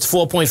out, it's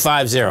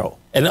 4.50.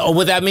 And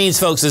what that means,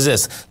 folks, is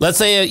this. Let's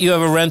say you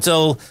have a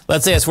rental.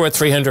 Let's say it's worth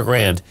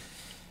 $300,000,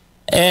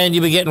 and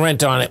you've been getting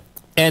rent on it.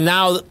 And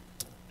now,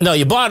 no,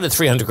 you bought it at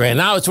 $300,000.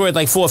 Now it's worth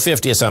like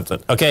 $450 or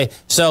something. Okay,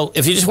 so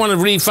if you just want to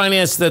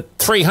refinance the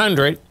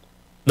 $300,000,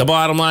 the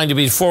bottom line would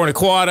be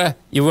 $4.25.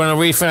 You want to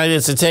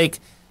refinance to take,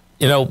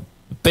 you know,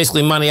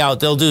 basically money out.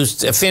 They'll do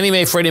Fannie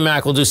Mae, Freddie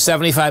Mac will do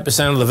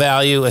 75% of the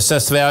value,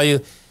 assessed value,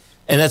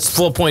 and that's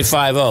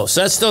 4.50.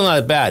 So that's still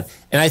not bad.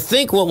 And I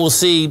think what we'll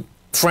see,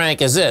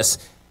 Frank, is this: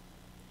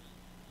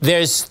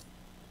 there's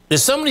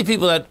so many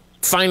people that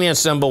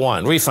finance number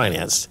one,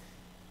 refinanced.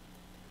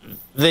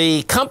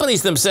 The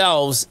companies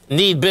themselves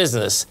need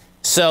business,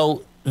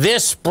 so their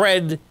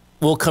spread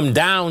will come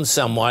down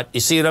somewhat. You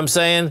see what I'm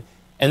saying?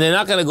 And they're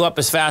not going to go up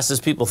as fast as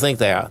people think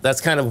they are.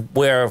 That's kind of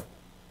where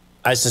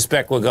I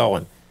suspect we're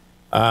going.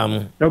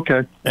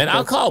 Okay. And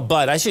I'll call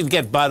Bud. I should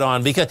get Bud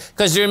on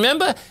because you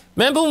remember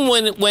when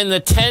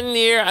the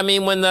 10-year, I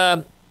mean, when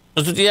the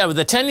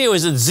 10-year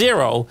was at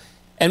 0,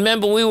 and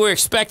remember we were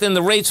expecting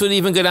the rates would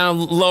even go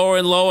down lower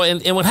and lower.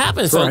 And what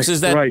happens, folks, is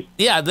that,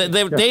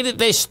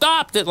 they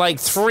stopped at like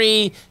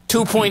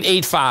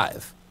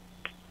 2.85,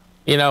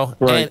 you know.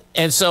 Right.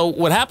 And so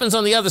what happens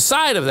on the other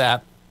side of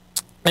that,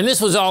 and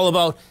this was all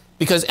about,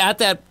 because at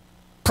that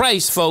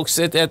price, folks,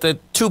 at the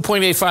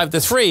 2.85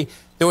 to 3,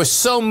 there were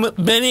so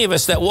many of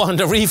us that wanted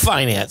to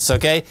refinance,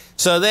 okay?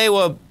 So they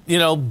were, you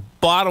know,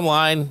 bottom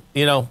line,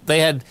 you know, they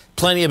had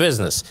plenty of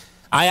business.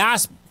 I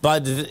asked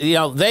Bud, you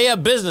know, they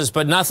have business,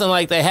 but nothing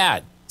like they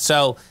had.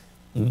 So,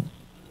 you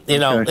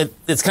know,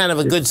 it's kind of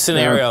a good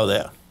scenario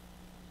there.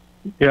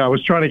 Yeah, I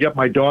was trying to get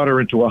my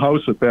daughter into a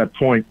house at that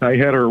point. I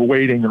had her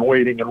waiting and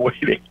waiting and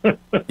waiting.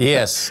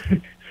 Yes.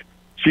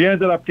 She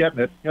ended up getting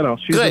it. You know,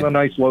 she's in a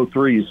nice low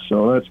 3s,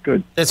 so that's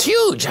good. That's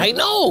huge. I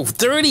know.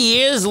 30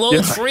 years, low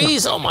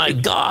 3s. Oh, my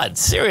God.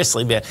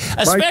 Seriously, man.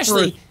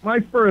 Especially. My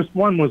first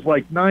one was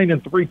like 9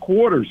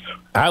 3/4.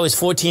 I was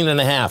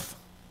 14.5.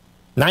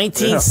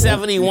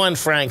 1971,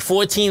 Frank,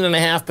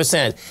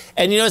 14.5%.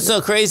 And you know what's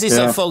so crazy?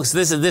 Yeah. So, folks,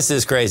 this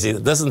is crazy.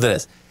 Listen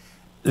to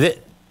this.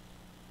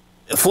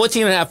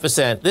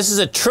 14.5%. This is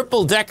a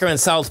triple-decker in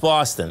South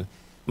Boston.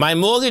 My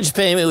mortgage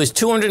payment was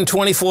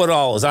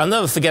 $224. I'll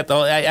never forget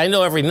I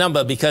know every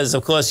number because,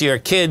 of course, you're a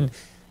kid,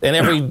 and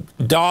every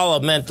dollar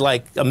meant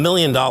like $1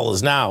 million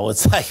now.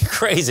 It's like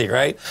crazy,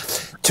 right?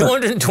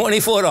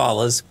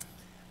 $224.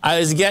 I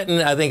was getting,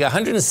 I think,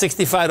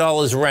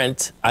 $165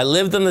 rent. I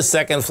lived on the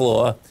second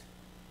floor,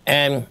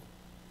 and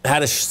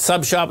had a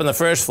sub shop on the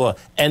first floor,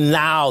 and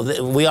now,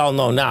 we all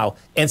know now,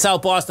 in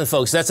South Boston,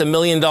 folks, that's $1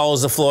 million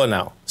a floor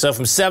now. So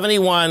from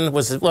 71,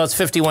 it's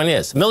 51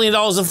 years. $1 million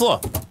a floor.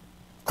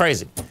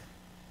 Crazy.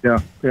 Yeah,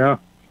 yeah.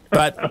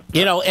 But,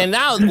 you know, and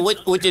now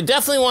what you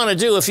definitely want to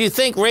do, if you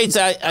think rates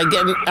are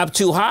getting up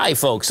too high,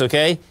 folks,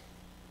 okay,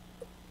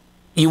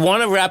 you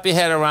want to wrap your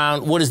head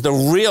around what is the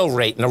real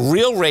rate. And the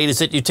real rate is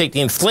that you take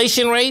the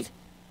inflation rate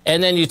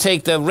and then you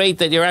take the rate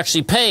that you're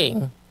actually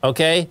paying,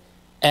 okay?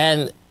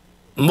 And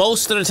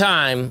most of the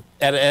time,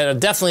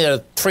 definitely at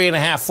a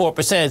 3.5%,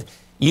 4%,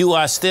 you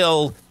are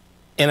still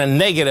in a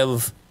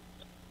negative,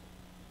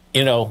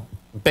 you know,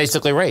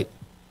 basically rate.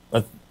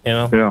 You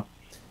know?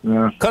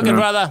 Yeah. Cooking,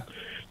 brother.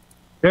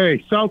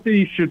 Hey,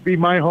 Southeast should be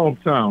my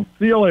hometown.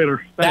 See you later.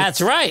 Thanks.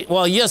 That's right.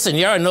 Well, listen,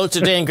 you're a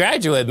Notre Dame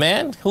graduate,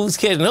 man. Who's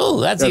kidding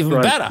who? That's even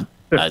right.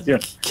 better.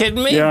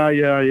 Kidding me?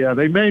 Yeah.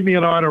 They made me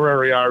an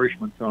honorary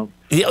Irishman, Tom.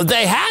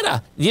 They had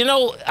a. You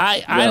know,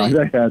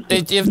 they had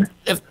to.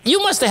 If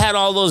you must have had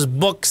all those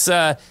books.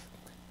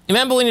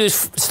 Remember when you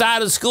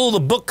started school, the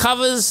book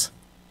covers?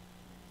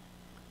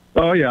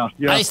 Oh, yeah.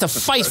 I used to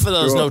fight for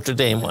those Notre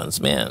Dame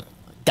ones, man.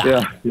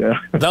 God. Yeah.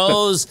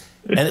 Those.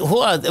 And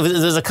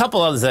there's a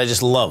couple others that I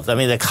just loved. I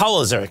mean, the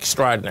colors are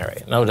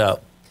extraordinary, no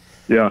doubt.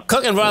 Yeah.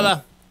 Cooking,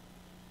 brother.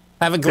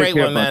 Have a great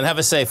one, man. Have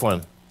a safe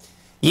one.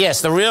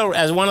 Yes,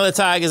 as one of the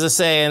Tigers are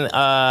saying,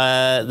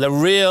 the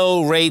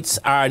real rates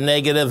are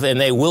negative, and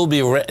they will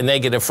be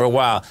negative for a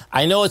while.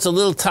 I know it's a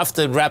little tough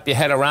to wrap your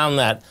head around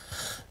that,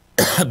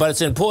 but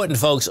it's important,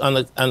 folks, on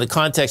the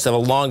context of a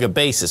longer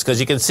basis, because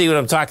you can see what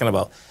I'm talking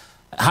about.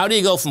 How do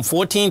you go from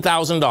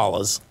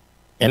 $14,000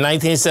 in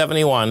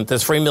 1971 to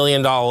 $3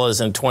 million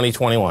in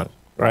 2021,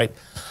 right?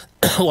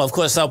 Well, of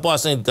course, South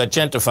Boston got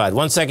gentrified.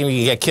 One second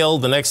you get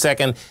killed, the next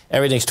second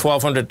everything's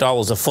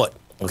 $1,200 a foot.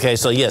 Okay,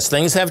 so yes,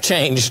 things have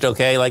changed,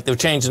 okay, like they've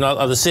changed in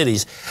other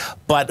cities.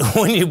 But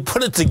when you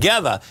put it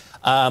together,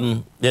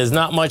 there's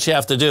not much you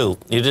have to do.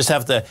 You just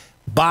have to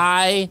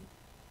buy,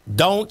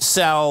 don't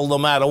sell, no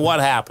matter what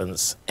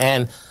happens.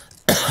 And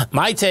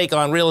my take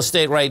on real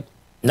estate right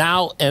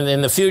now and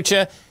in the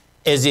future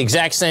is the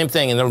exact same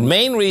thing. And the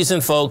main reason,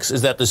 folks,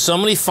 is that there's so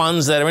many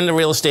funds that are in the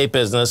real estate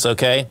business,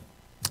 okay,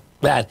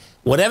 that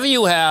whatever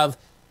you have,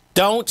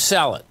 don't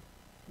sell it.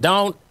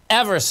 Don't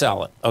ever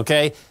sell it,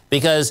 okay?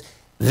 Because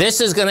this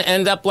is going to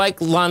end up like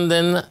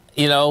London,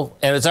 you know,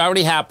 and it's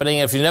already happening.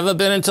 If you've never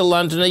been into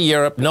London or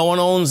Europe, no one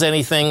owns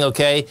anything,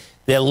 okay?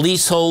 They're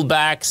leasehold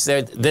backs.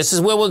 This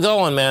is where we're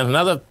going, man.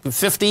 Another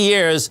 50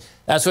 years,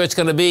 that's where it's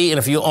going to be. And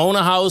if you own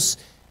a house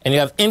and you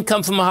have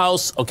income from a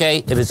house, okay,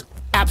 it is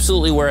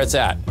absolutely where it's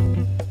at.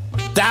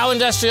 Dow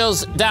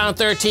Industrials down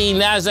 13,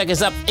 NASDAQ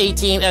is up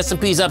 18,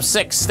 S&P's up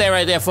 6. Stay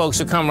right there, folks.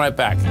 We'll come right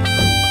back.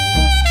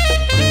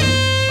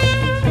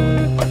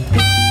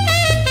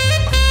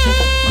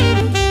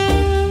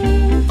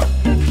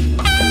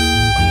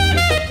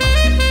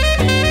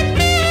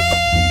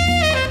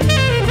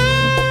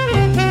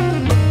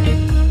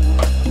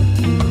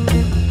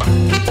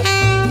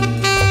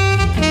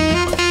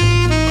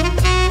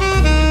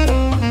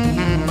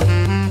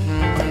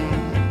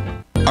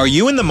 Are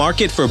you in the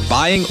market for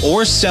buying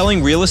or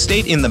selling real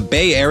estate in the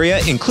Bay Area,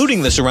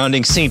 including the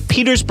surrounding St.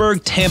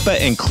 Petersburg, Tampa,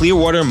 and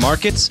Clearwater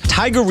markets?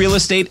 Tiger Real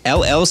Estate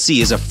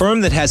LLC is a firm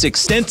that has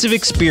extensive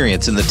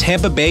experience in the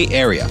Tampa Bay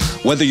area.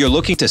 Whether you're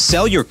looking to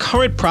sell your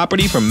current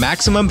property for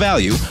maximum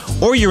value,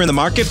 or you're in the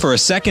market for a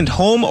second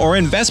home or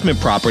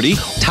investment property,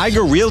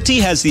 Tiger Realty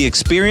has the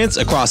experience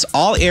across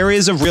all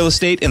areas of real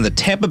estate in the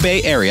Tampa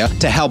Bay area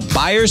to help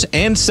buyers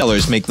and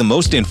sellers make the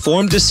most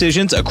informed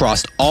decisions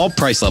across all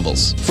price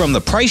levels. From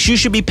the price you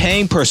should be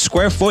paying per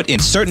square foot in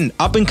certain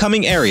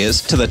up-and-coming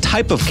areas to the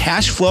type of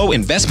cash flow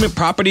investment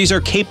properties are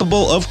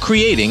capable of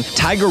creating,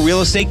 Tiger Real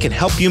Estate can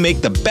help you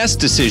make the best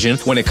decision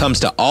when it comes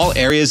to all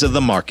areas of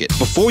the market.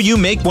 Before you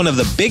make one of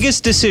the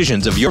biggest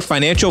decisions of your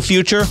financial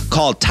future,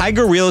 call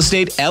Tiger Real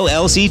Estate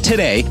LLC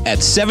today at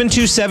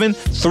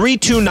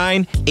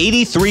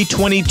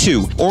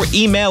 727-329-8322 or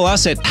email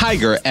us at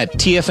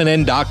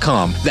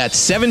tiger@tfnn.com. That's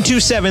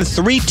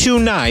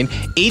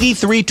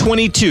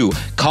 727-329-8322.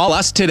 Call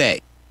us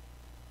today.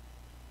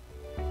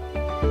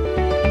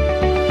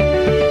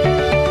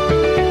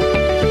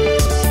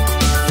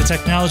 The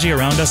technology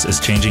around us is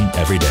changing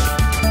every day.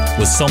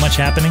 With so much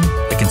happening,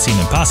 it can seem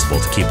impossible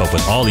to keep up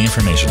with all the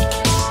information.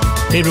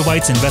 David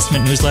White's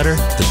investment newsletter,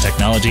 The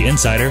Technology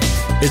Insider,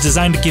 is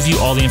designed to give you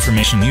all the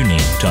information you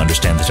need to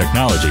understand the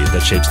technology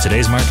that shapes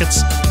today's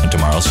markets and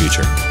tomorrow's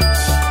future.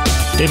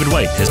 David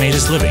White has made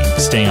his living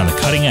staying on the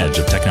cutting edge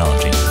of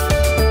technology.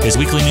 His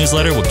weekly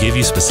newsletter will give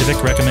you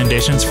specific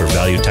recommendations for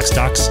value tech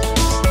stocks,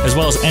 as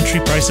well as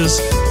entry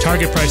prices,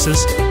 target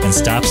prices, and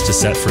stops to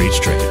set for each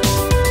trade.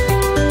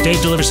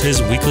 Dave delivers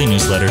his weekly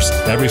newsletters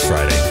every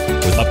Friday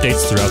with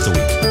updates throughout the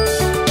week.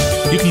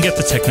 You can get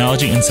the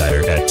Technology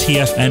Insider at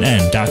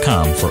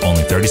TFNN.com for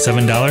only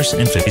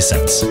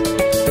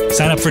 $37.50.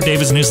 Sign up for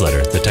David's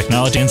newsletter, The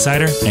Technology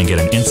Insider, and get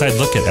an inside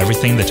look at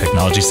everything the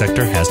technology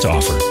sector has to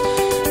offer.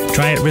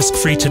 Try it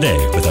risk-free today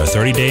with our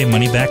 30-day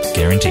money-back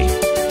guarantee.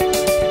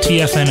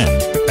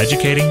 TFNN,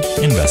 educating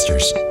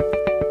investors.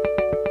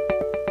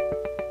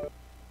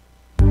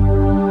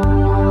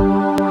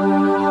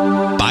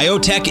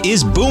 biotech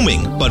is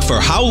booming, but for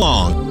how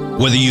long?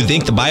 Whether you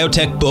think the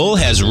biotech bull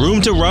has room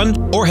to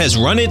run or has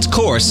run its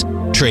course,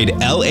 trade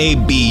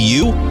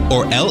LABU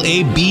or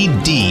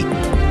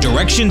LABD.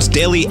 Direction's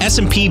daily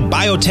S&P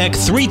Biotech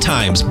 3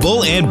 times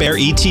bull and bear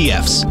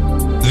ETFs.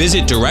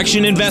 Visit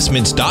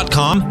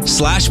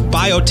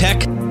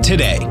directioninvestments.com/biotech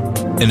today.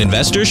 An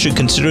investor should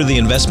consider the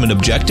investment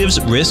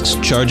objectives, risks,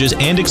 charges,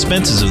 and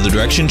expenses of the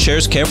Direction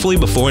shares carefully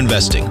before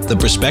investing. The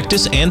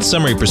prospectus and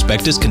summary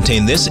prospectus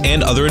contain this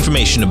and other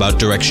information about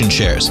Direction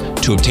shares.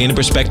 To obtain a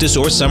prospectus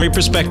or summary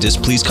prospectus,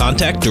 please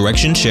contact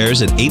Direction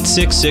shares at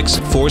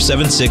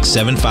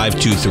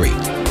 866-476-7523.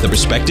 The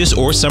prospectus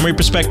or summary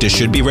prospectus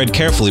should be read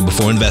carefully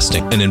before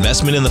investing. An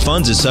investment in the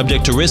funds is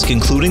subject to risk,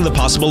 including the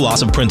possible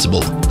loss of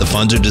principal. The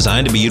funds are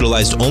designed to be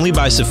utilized only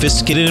by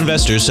sophisticated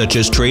investors such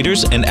as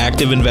traders and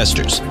active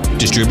investors.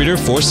 Distributor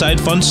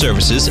Foreside Fund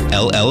Services,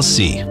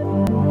 LLC.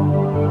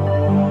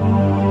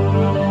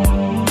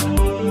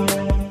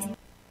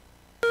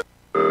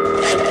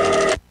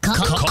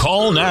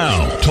 Call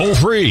now, toll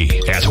free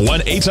at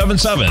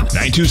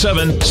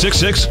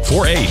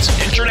 1-877-927-6648.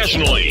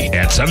 Internationally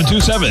at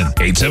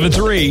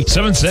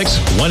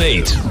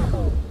 727-873-7618.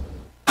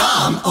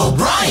 Tom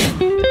O'Brien.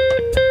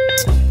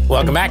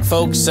 Welcome back,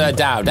 folks.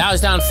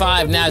 Dow's down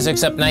 5,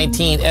 Nasdaq's up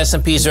 19,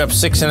 S&Ps are up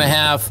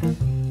 6.5.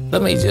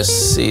 Let me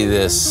just see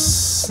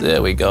this.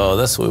 There we go.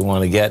 That's what we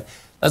want to get.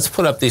 Let's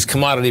put up these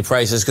commodity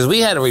prices because we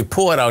had a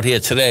report out here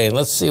today.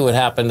 Let's see what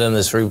happened in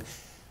this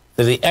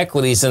the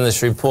equities in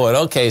this report.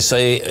 Okay,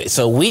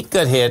 so wheat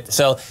got hit.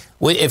 So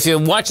if you're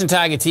watching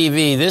Tiger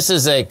TV, this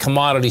is a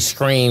commodity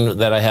screen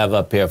that I have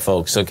up here,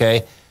 folks,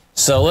 okay?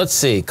 So let's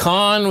see.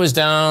 Corn was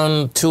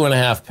down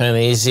 2.5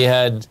 pennies. You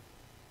had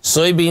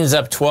soybeans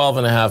up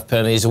 12.5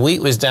 pennies.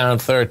 Wheat was down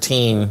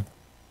 13.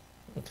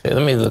 Okay,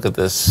 let me look at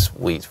this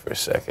wheat for a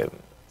second.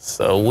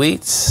 So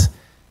wheat's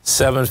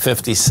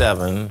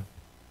 757.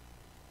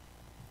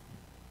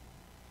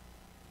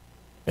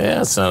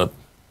 Yeah, it's not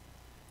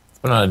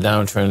a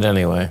downtrend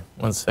anyway.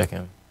 1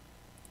 second.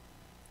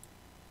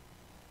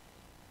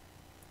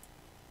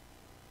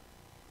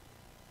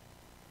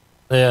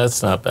 Yeah,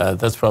 it's not bad.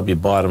 That's probably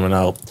bottoming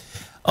out.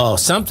 Oh,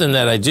 something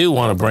that I do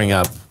want to bring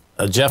up.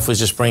 Jeff was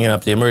just bringing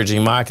up the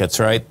emerging markets,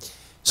 right?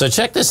 So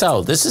check this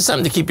out. This is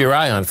something to keep your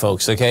eye on,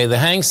 folks, okay? The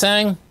Hang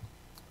Seng,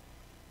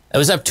 it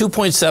was up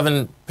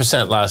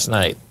 2.7% last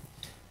night.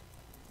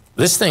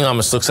 This thing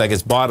almost looks like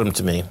it's bottomed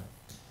to me.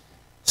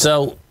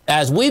 So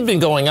as we've been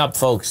going up,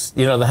 folks,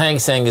 you know, the Hang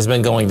Seng has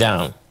been going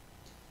down.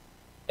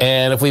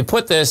 And if we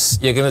put this,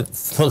 you're going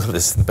to look at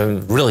this,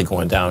 been really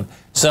going down.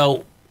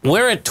 So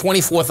we're at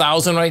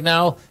 24,000 right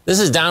now. This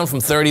is down from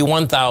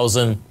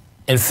 31,000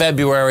 in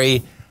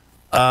February,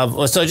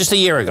 so just a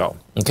year ago,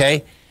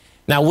 okay?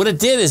 Now, what it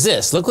did is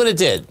this. Look what it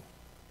did.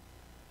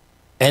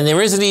 And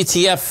there is an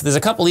ETF. There's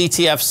a couple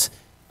ETFs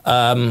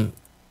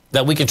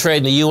that we can trade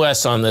in the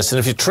U.S. on this. And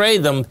if you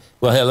trade them,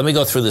 well, here, let me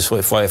go through this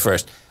way for you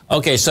first.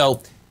 Okay,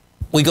 so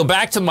we go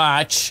back to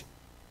March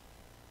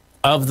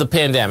of the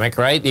pandemic,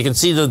 right? You can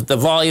see the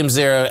volumes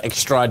there are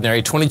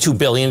extraordinary, 22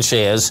 billion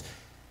shares.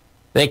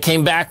 They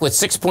came back with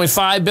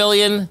 6.5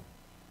 billion,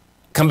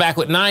 come back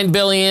with 9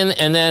 billion,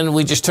 and then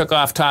we just took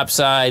off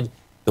topside.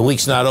 The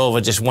week's not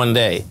over, just one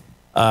day.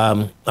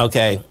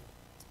 Okay.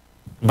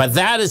 But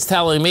that is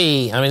telling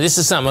me, I mean, this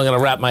is something I'm going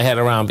to wrap my head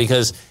around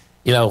because,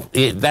 you know,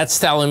 that's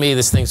telling me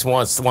this thing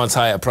wants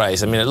higher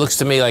price. I mean, it looks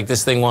to me like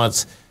this thing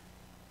wants,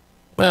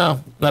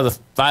 well, another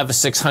 500 or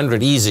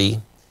 600 easy.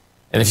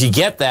 And if you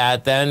get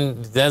that,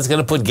 then that's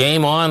going to put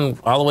game on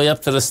all the way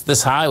up to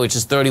this high, which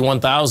is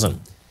 31,000.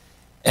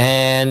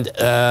 And,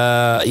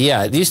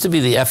 yeah, it used to be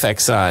the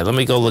FXI. Let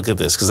me go look at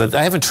this because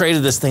I haven't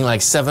traded this thing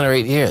like 7 or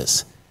 8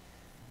 years.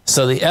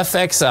 So the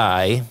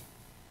FXI,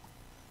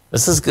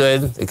 this is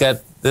good. It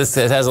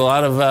has a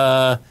lot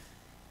of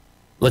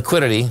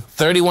liquidity,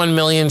 31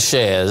 million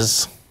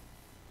shares.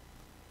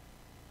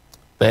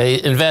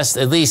 They invest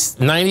at least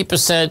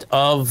 90%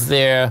 of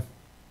their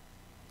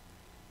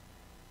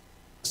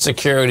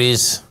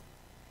securities.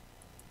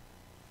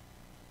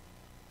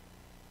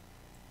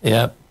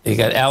 Yep. You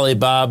got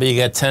Alibaba, you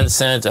got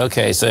Tencent.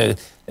 Okay, so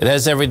it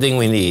has everything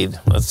we need.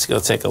 Let's go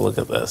take a look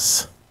at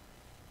this.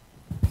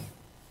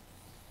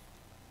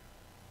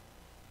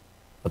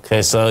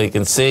 Okay, so you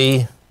can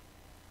see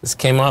this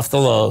came off the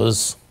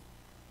lows.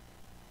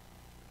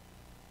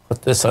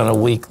 Put this on a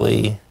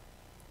weekly.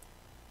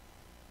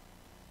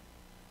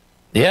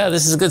 Yeah,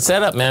 this is a good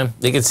setup, man.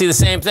 You can see the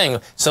same thing.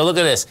 So look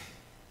at this.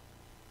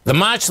 The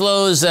March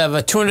lows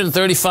of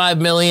 235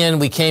 million.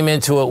 We came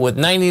into it with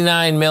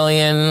 99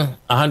 million,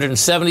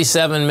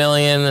 177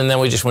 million, and then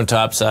we just went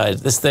topside.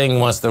 This thing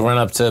wants to run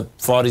up to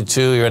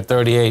 42. You're at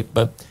 38,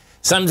 but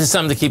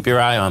something to keep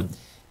your eye on.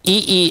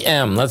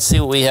 EEM. Let's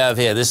see what we have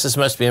here. This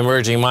must be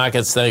emerging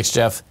markets. Thanks,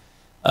 Jeff.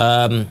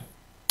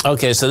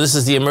 Okay, so this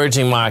is the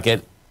emerging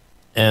market,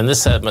 and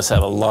this must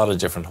have a lot of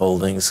different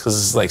holdings because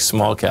this is like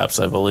small caps,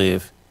 I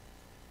believe.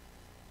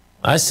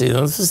 I see.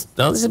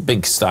 These are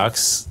big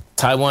stocks.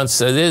 Taiwan,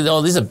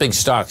 these are big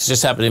stocks,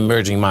 just happen in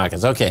emerging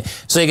markets. Okay,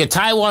 so you get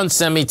Taiwan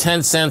Semi,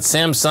 Tencent,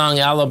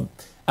 Samsung,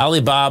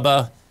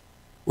 Alibaba,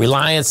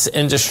 Reliance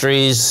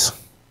Industries,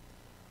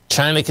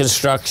 China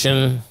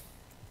Construction.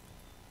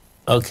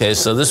 Okay,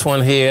 so this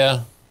one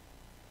here,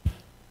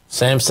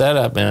 same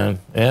setup, man.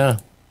 Yeah.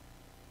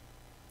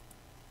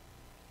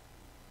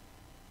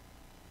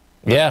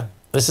 Yeah,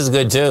 this is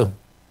good too.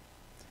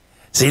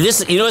 See,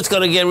 this, you know what's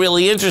going to get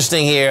really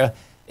interesting here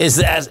is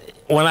that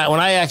when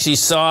I actually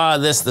saw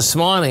this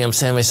morning, I'm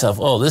saying to myself,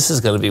 oh, this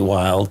is going to be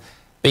wild,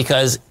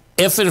 because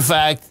if in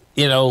fact,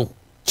 you know,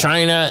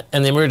 China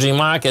and the emerging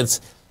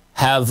markets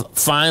have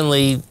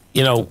finally,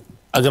 you know,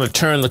 are going to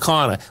turn the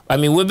corner. I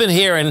mean, we've been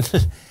hearing,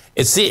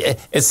 it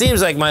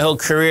seems like my whole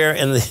career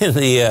in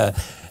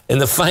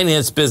the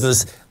finance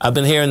business, I've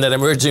been hearing that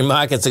emerging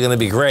markets are going to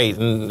be great,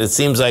 and it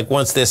seems like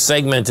once they're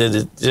segmented,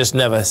 it just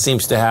never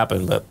seems to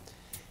happen. But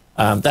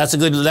that's a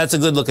good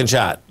looking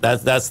chart.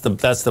 That's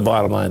the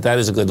bottom line. That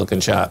is a good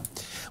looking chart.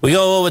 We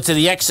go over to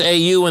the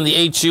XAU and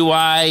the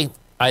HUI.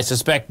 I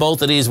suspect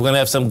both of these we're going to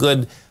have some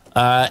good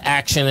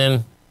action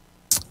in.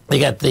 We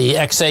got the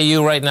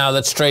XAU right now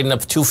that's trading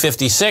up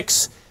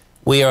 256.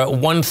 We are at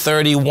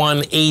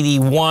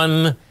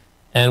 131.81,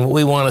 and what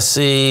we want to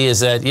see is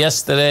that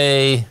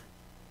yesterday,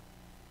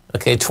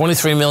 okay,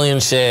 23 million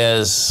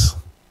shares.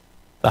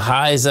 The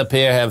highs up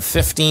here have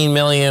 15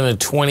 million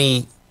and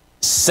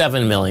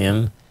 27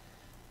 million.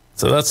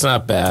 So that's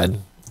not bad.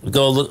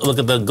 Go look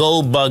at the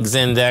Gold Bugs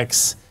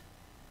Index.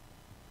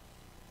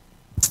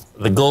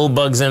 The Gold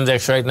Bugs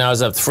Index right now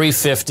is up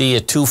 350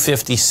 at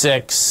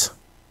 256.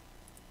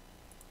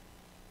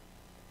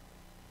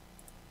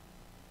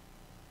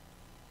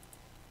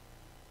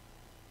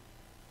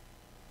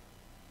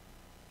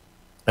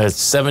 It's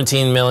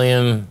 17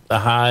 million. The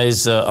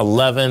highs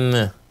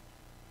 11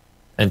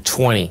 and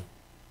 20.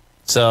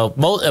 So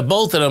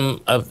both of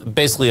them are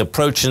basically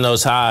approaching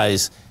those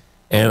highs.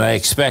 And I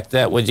expect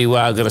that what you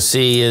are going to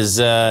see is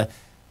we're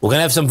going to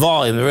have some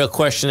volume. The real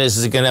question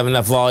is it going to have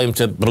enough volume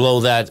to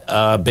blow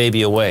that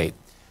baby away?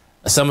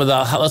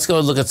 Let's go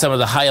look at some of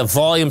the higher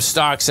volume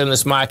stocks in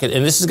this market.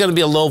 And this is going to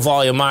be a low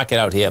volume market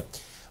out here.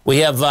 We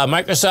have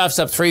Microsoft's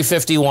up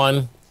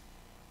 351.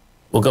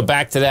 We'll go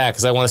back to that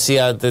because I want to see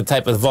how the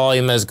type of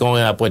volume is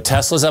going up. With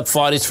Tesla's up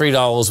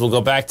 $43. We'll go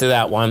back to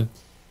that one.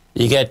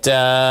 You get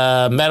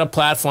Meta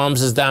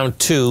Platforms is down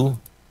 2.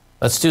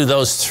 Let's do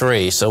those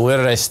 3. So where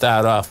did I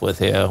start off with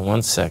here?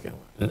 1 second.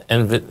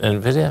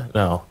 NVIDIA?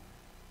 No.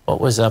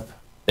 What was up?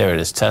 There it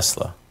is,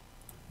 Tesla.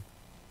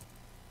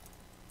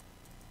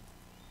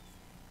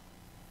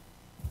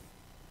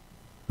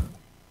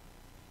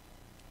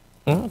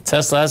 Well,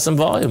 Tesla has some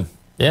volume.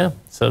 Yeah.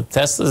 So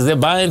they're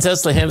buying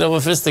Tesla hand over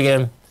fist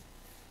again.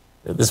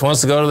 This wants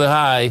to go to the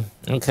high.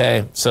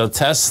 Okay. So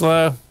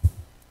Tesla,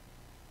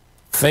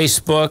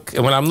 Facebook.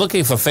 And when I'm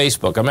looking for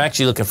Facebook, I'm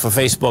actually looking for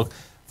Facebook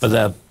for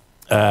the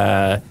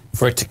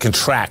for it to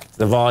contract,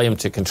 the volume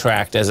to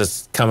contract as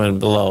it's coming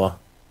below.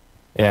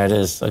 Yeah, it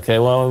is. Okay,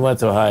 well, we went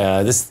to a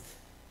high. This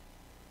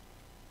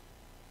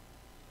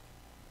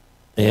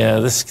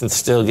can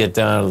still get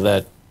down to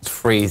that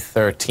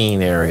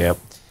 313 area.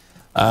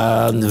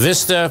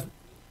 Vista,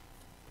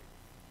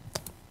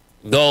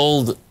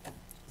 gold,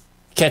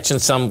 catching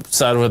some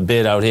sort of a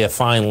bid out here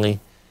finally.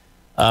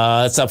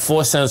 It's up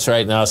 4 cents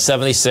right now,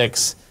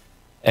 76.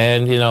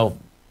 And, you know,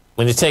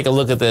 when you take a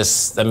look at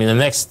this, I mean, the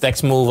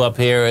next move up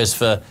here is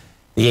for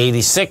the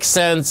 86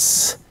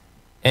 cents,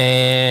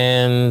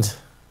 and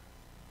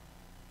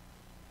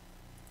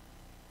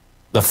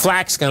the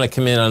flag's going to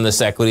come in on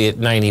this equity at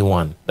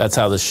 91. That's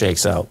how this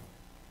shakes out.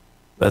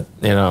 But,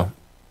 you know,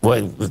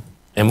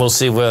 and we'll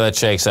see where that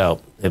shakes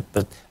out.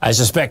 But I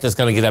suspect it's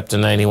going to get up to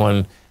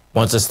 91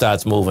 once it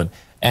starts moving.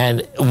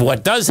 And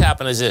what does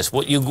happen is this.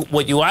 What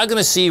you are going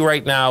to see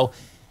right now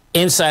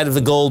inside of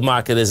the gold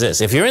market is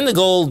this. If you're in the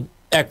gold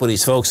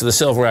equities, folks, or the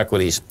silver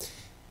equities,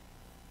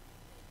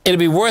 it'd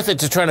be worth it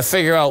to try to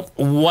figure out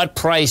what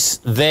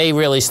price they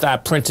really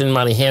start printing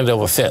money hand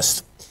over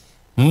fist.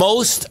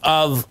 Most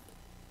of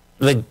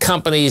the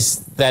companies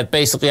that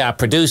basically are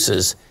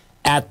producers,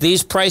 at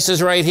these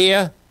prices right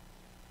here,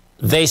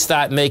 they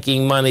start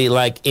making money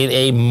like in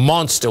a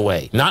monster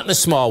way. Not in a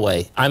small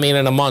way. I mean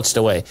in a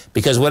monster way.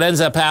 Because what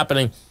ends up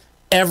happening,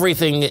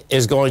 everything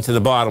is going to the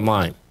bottom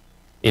line.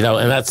 You know,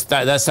 and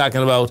that's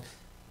talking about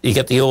you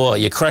get the ore,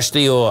 you crush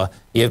the ore,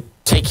 you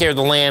take care of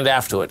the land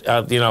after it.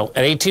 You know,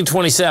 at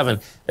 1827,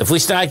 if we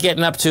start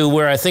getting up to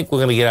where I think we're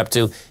going to get up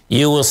to,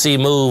 you will see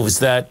moves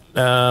that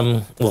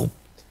will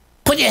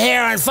put your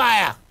hair on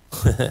fire.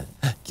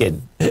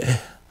 Kidding.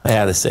 I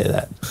had to say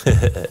that.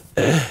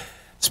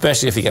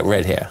 Especially if you get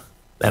red hair.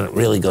 Then it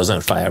really goes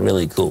on fire.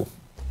 Really cool.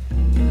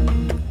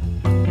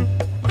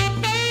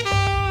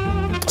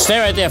 Stay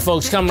right there,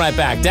 folks. Come right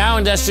back. Dow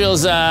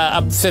Industrials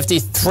up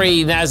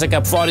 53. NASDAQ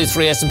up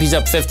 43. S&P's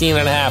up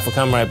 15.5. We'll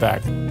come right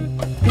back.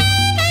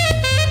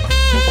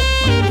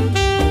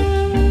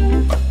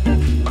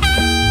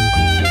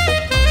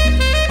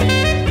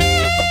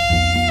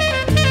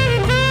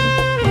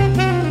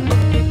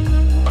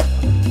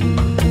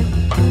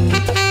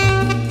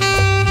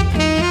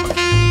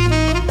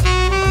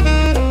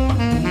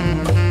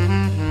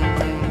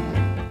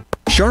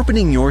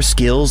 Sharpening your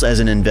skills as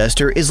an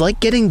investor is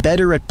like getting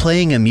better at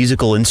playing a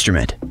musical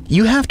instrument.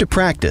 You have to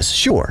practice,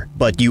 sure,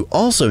 but you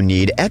also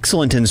need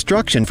excellent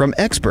instruction from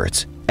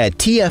experts. At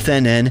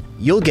TFNN,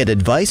 you'll get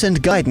advice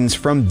and guidance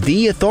from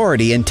the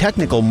authority in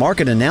technical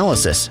market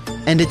analysis.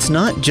 And it's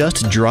not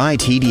just dry,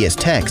 tedious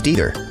text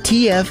either.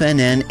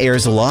 TFNN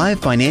airs live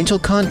financial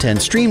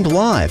content streamed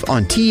live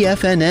on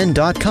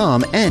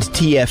TFNN.com and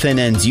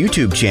TFNN's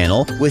YouTube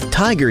channel with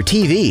Tiger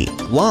TV,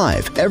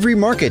 live every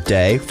market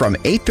day from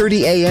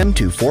 8:30 a.m.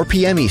 to 4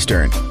 p.m.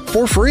 Eastern.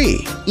 For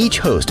free. Each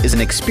host is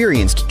an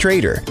experienced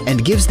trader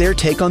and gives their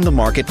take on the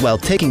market while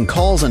taking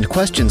calls and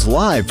questions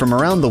live from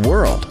around the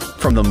world.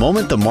 From the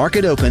moment the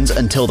market opens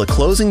until the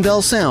closing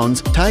bell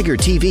sounds, Tiger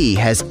TV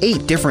has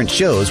 8 different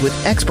shows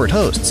with expert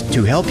hosts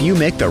to help you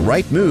make the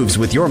right moves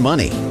with your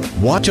money.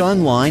 Watch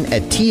online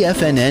at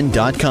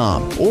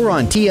TFNN.com or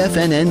on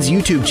TFNN's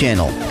YouTube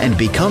channel and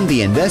become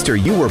the investor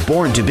you were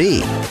born to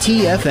be.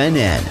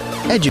 TFNN,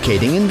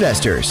 educating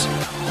investors.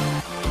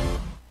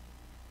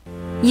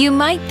 You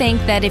might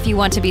think that if you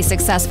want to be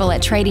successful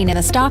at trading in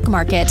the stock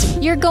market,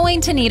 you're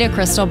going to need a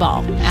crystal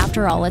ball.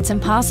 After all, it's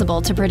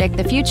impossible to predict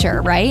the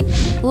future, right?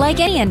 Like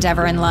any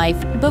endeavor in life,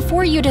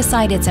 before you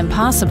decide it's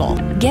impossible,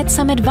 get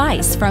some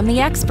advice from the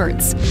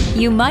experts.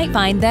 You might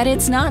find that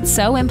it's not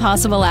so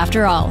impossible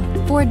after all.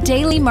 For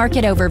daily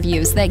market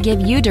overviews that give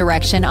you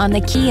direction on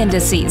the key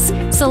indices,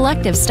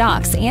 selective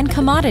stocks, and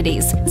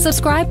commodities,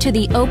 subscribe to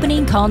the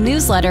Opening Call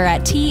newsletter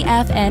at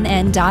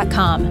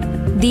TFNN.com.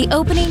 The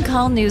Opening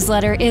Call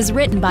newsletter is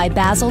written by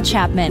Basil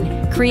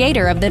Chapman,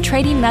 creator of the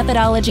trading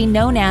methodology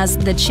known as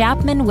the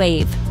Chapman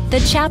Wave. The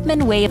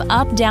Chapman Wave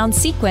up-down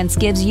sequence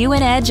gives you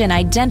an edge in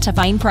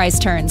identifying price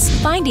turns,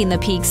 finding the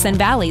peaks and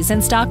valleys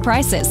in stock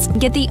prices.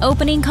 Get the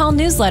Opening Call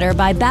newsletter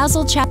by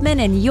Basil Chapman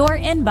in your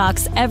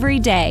inbox every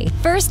day.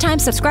 First-time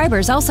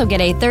subscribers also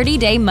get a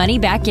 30-day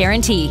money-back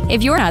guarantee.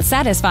 If you're not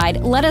satisfied,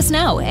 let us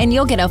know, and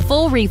you'll get a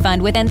full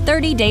refund within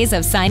 30 days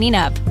of signing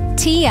up.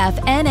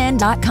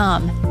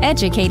 TFNN.com,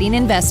 educating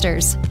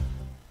investors.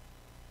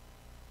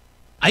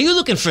 Are you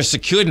looking for a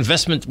secured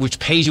investment which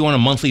pays you on a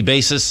monthly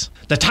basis?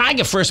 The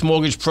Tiger First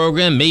Mortgage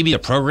Program may be the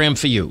program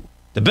for you.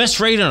 The best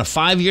rate on a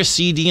 5-year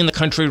CD in the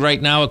country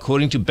right now,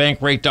 according to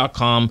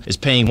Bankrate.com, is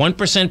paying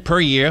 1% per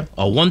year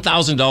or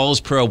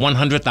 $1,000 per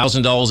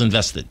 $100,000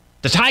 invested.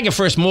 The Tiger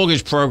First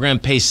Mortgage Program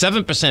pays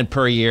 7%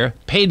 per year,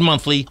 paid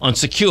monthly, on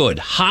secured,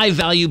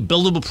 high-value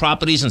buildable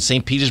properties in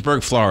St.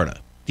 Petersburg, Florida.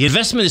 The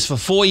investment is for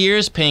 4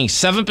 years, paying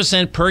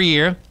 7% per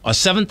year or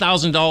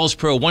 $7,000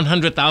 per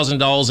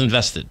 $100,000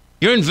 invested.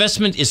 Your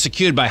investment is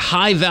secured by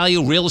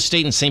high-value real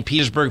estate in St.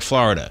 Petersburg,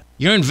 Florida.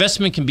 Your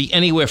investment can be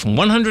anywhere from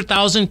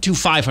 $100,000 to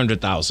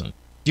 $500,000.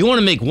 Do you want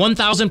to make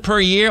 $1,000 per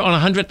year on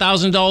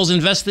 $100,000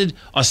 invested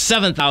or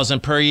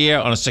 $7,000 per year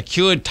on a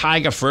secured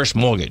Tiger First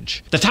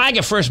mortgage? The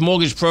Tiger First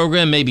Mortgage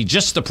Program may be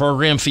just the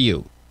program for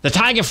you. The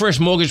Tiger First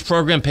Mortgage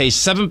Program pays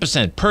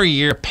 7% per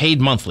year, paid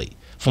monthly.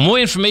 For more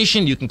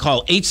information, you can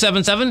call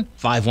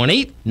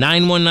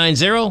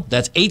 877-518-9190.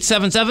 That's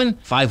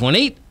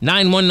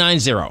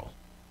 877-518-9190.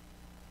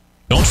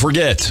 Don't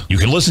forget, you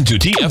can listen to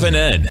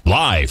TFNN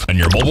live on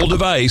your mobile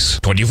device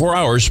 24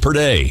 hours per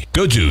day.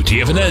 Go to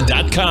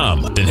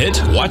TFNN.com, then hit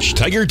Watch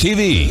Tiger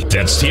TV.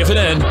 That's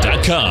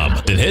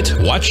TFNN.com, then hit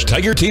Watch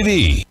Tiger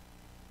TV.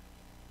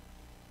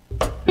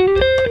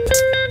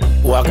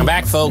 Welcome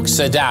back, folks.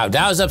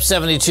 Dow's up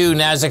 72,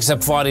 Nasdaq's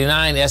up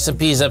 49,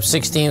 S&P's up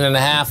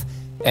 16.5.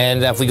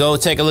 And if we go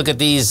take a look at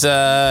these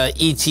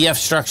ETF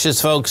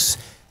structures, folks,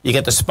 you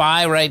get the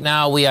SPY right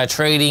now. We are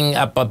trading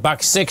up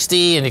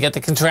 $1.60, and you get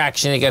the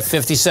contraction. You get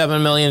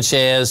 57 million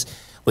shares.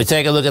 We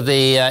take a look at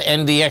the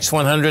NDX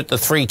 100, the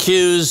 3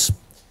 Qs.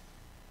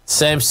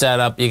 Same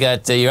setup. You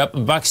got you're up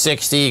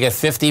 $1.60. You got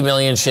 50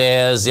 million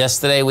shares.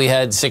 Yesterday we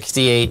had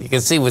 68. You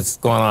can see what's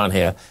going on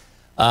here.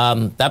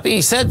 That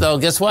being said, though,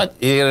 guess what?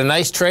 You get a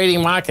nice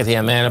trading market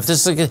here, man. If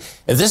this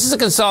is a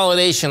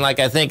consolidation, like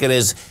I think it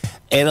is,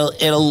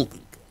 it'll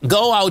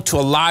go out to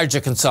a larger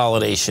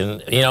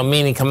consolidation,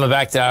 meaning coming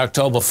back to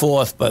October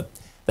 4th, but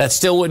that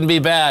still wouldn't be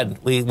bad.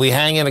 We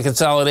hang in a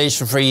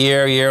consolidation for a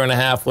year and a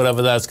half,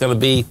 whatever that's going to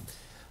be.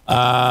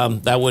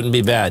 That wouldn't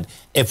be bad.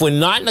 If we're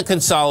not in a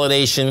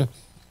consolidation,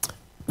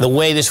 the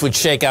way this would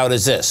shake out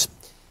is this.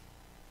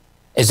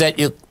 Is that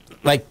you,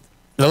 like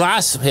the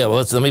last, here,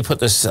 let me put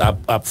this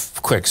up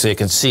quick so you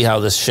can see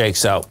how this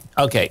shakes out.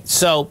 Okay,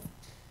 so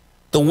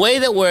the way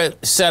that we're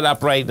set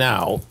up right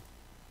now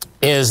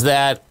is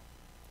that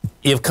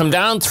you've come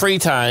down 3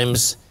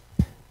 times.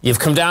 You've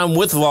come down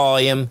with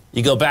volume.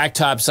 You go back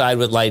topside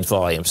with light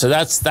volume. So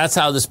that's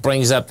how this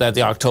brings up that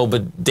the October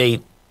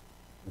date.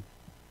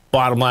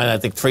 Bottom line, I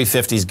think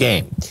 350's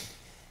game.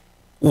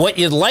 What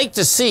you'd like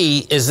to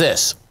see is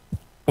this: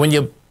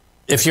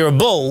 if you're a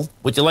bull,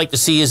 what you'd like to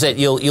see is that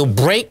you'll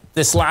break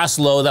this last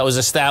low that was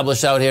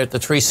established out here at the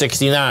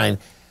 369,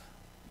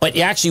 but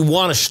you actually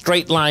want a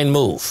straight line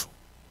move.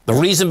 The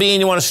reason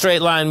being you want a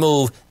straight line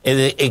move is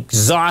it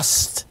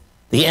exhausts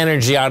the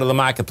energy out of the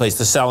marketplace,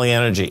 the selling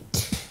energy.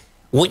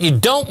 What you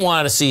don't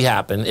want to see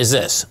happen is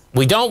this.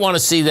 We don't want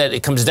to see that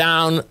it comes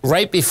down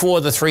right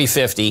before the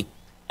 350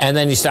 and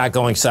then you start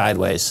going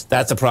sideways.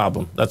 That's a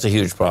problem. That's a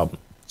huge problem.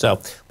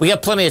 So we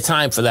got plenty of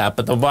time for that,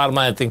 but the bottom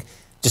line, I think,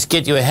 just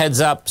get you a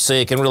heads up so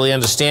you can really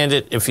understand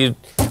it. If you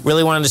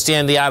really want to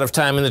understand the art of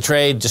timing the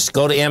trade, just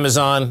go to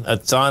Amazon.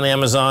 It's on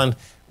Amazon.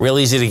 Real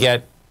easy to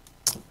get.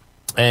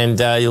 And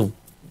you'll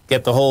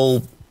get the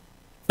whole,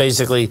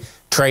 basically,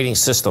 trading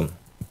system.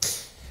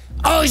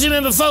 Always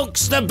remember,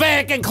 folks, the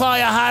bear can claw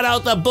your heart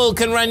out, the bull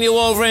can run you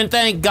over, and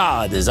thank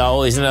God there's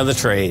always another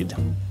trade.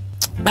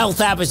 Health,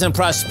 happiness, and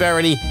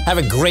prosperity. Have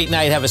a great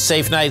night. Have a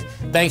safe night.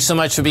 Thanks so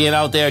much for being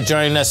out there,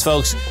 joining us,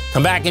 folks.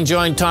 Come back and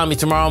join Tommy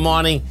tomorrow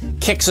morning.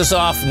 Kicks us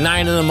off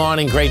 9 in the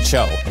morning. Great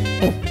show.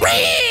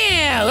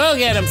 Go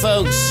get him,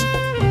 folks.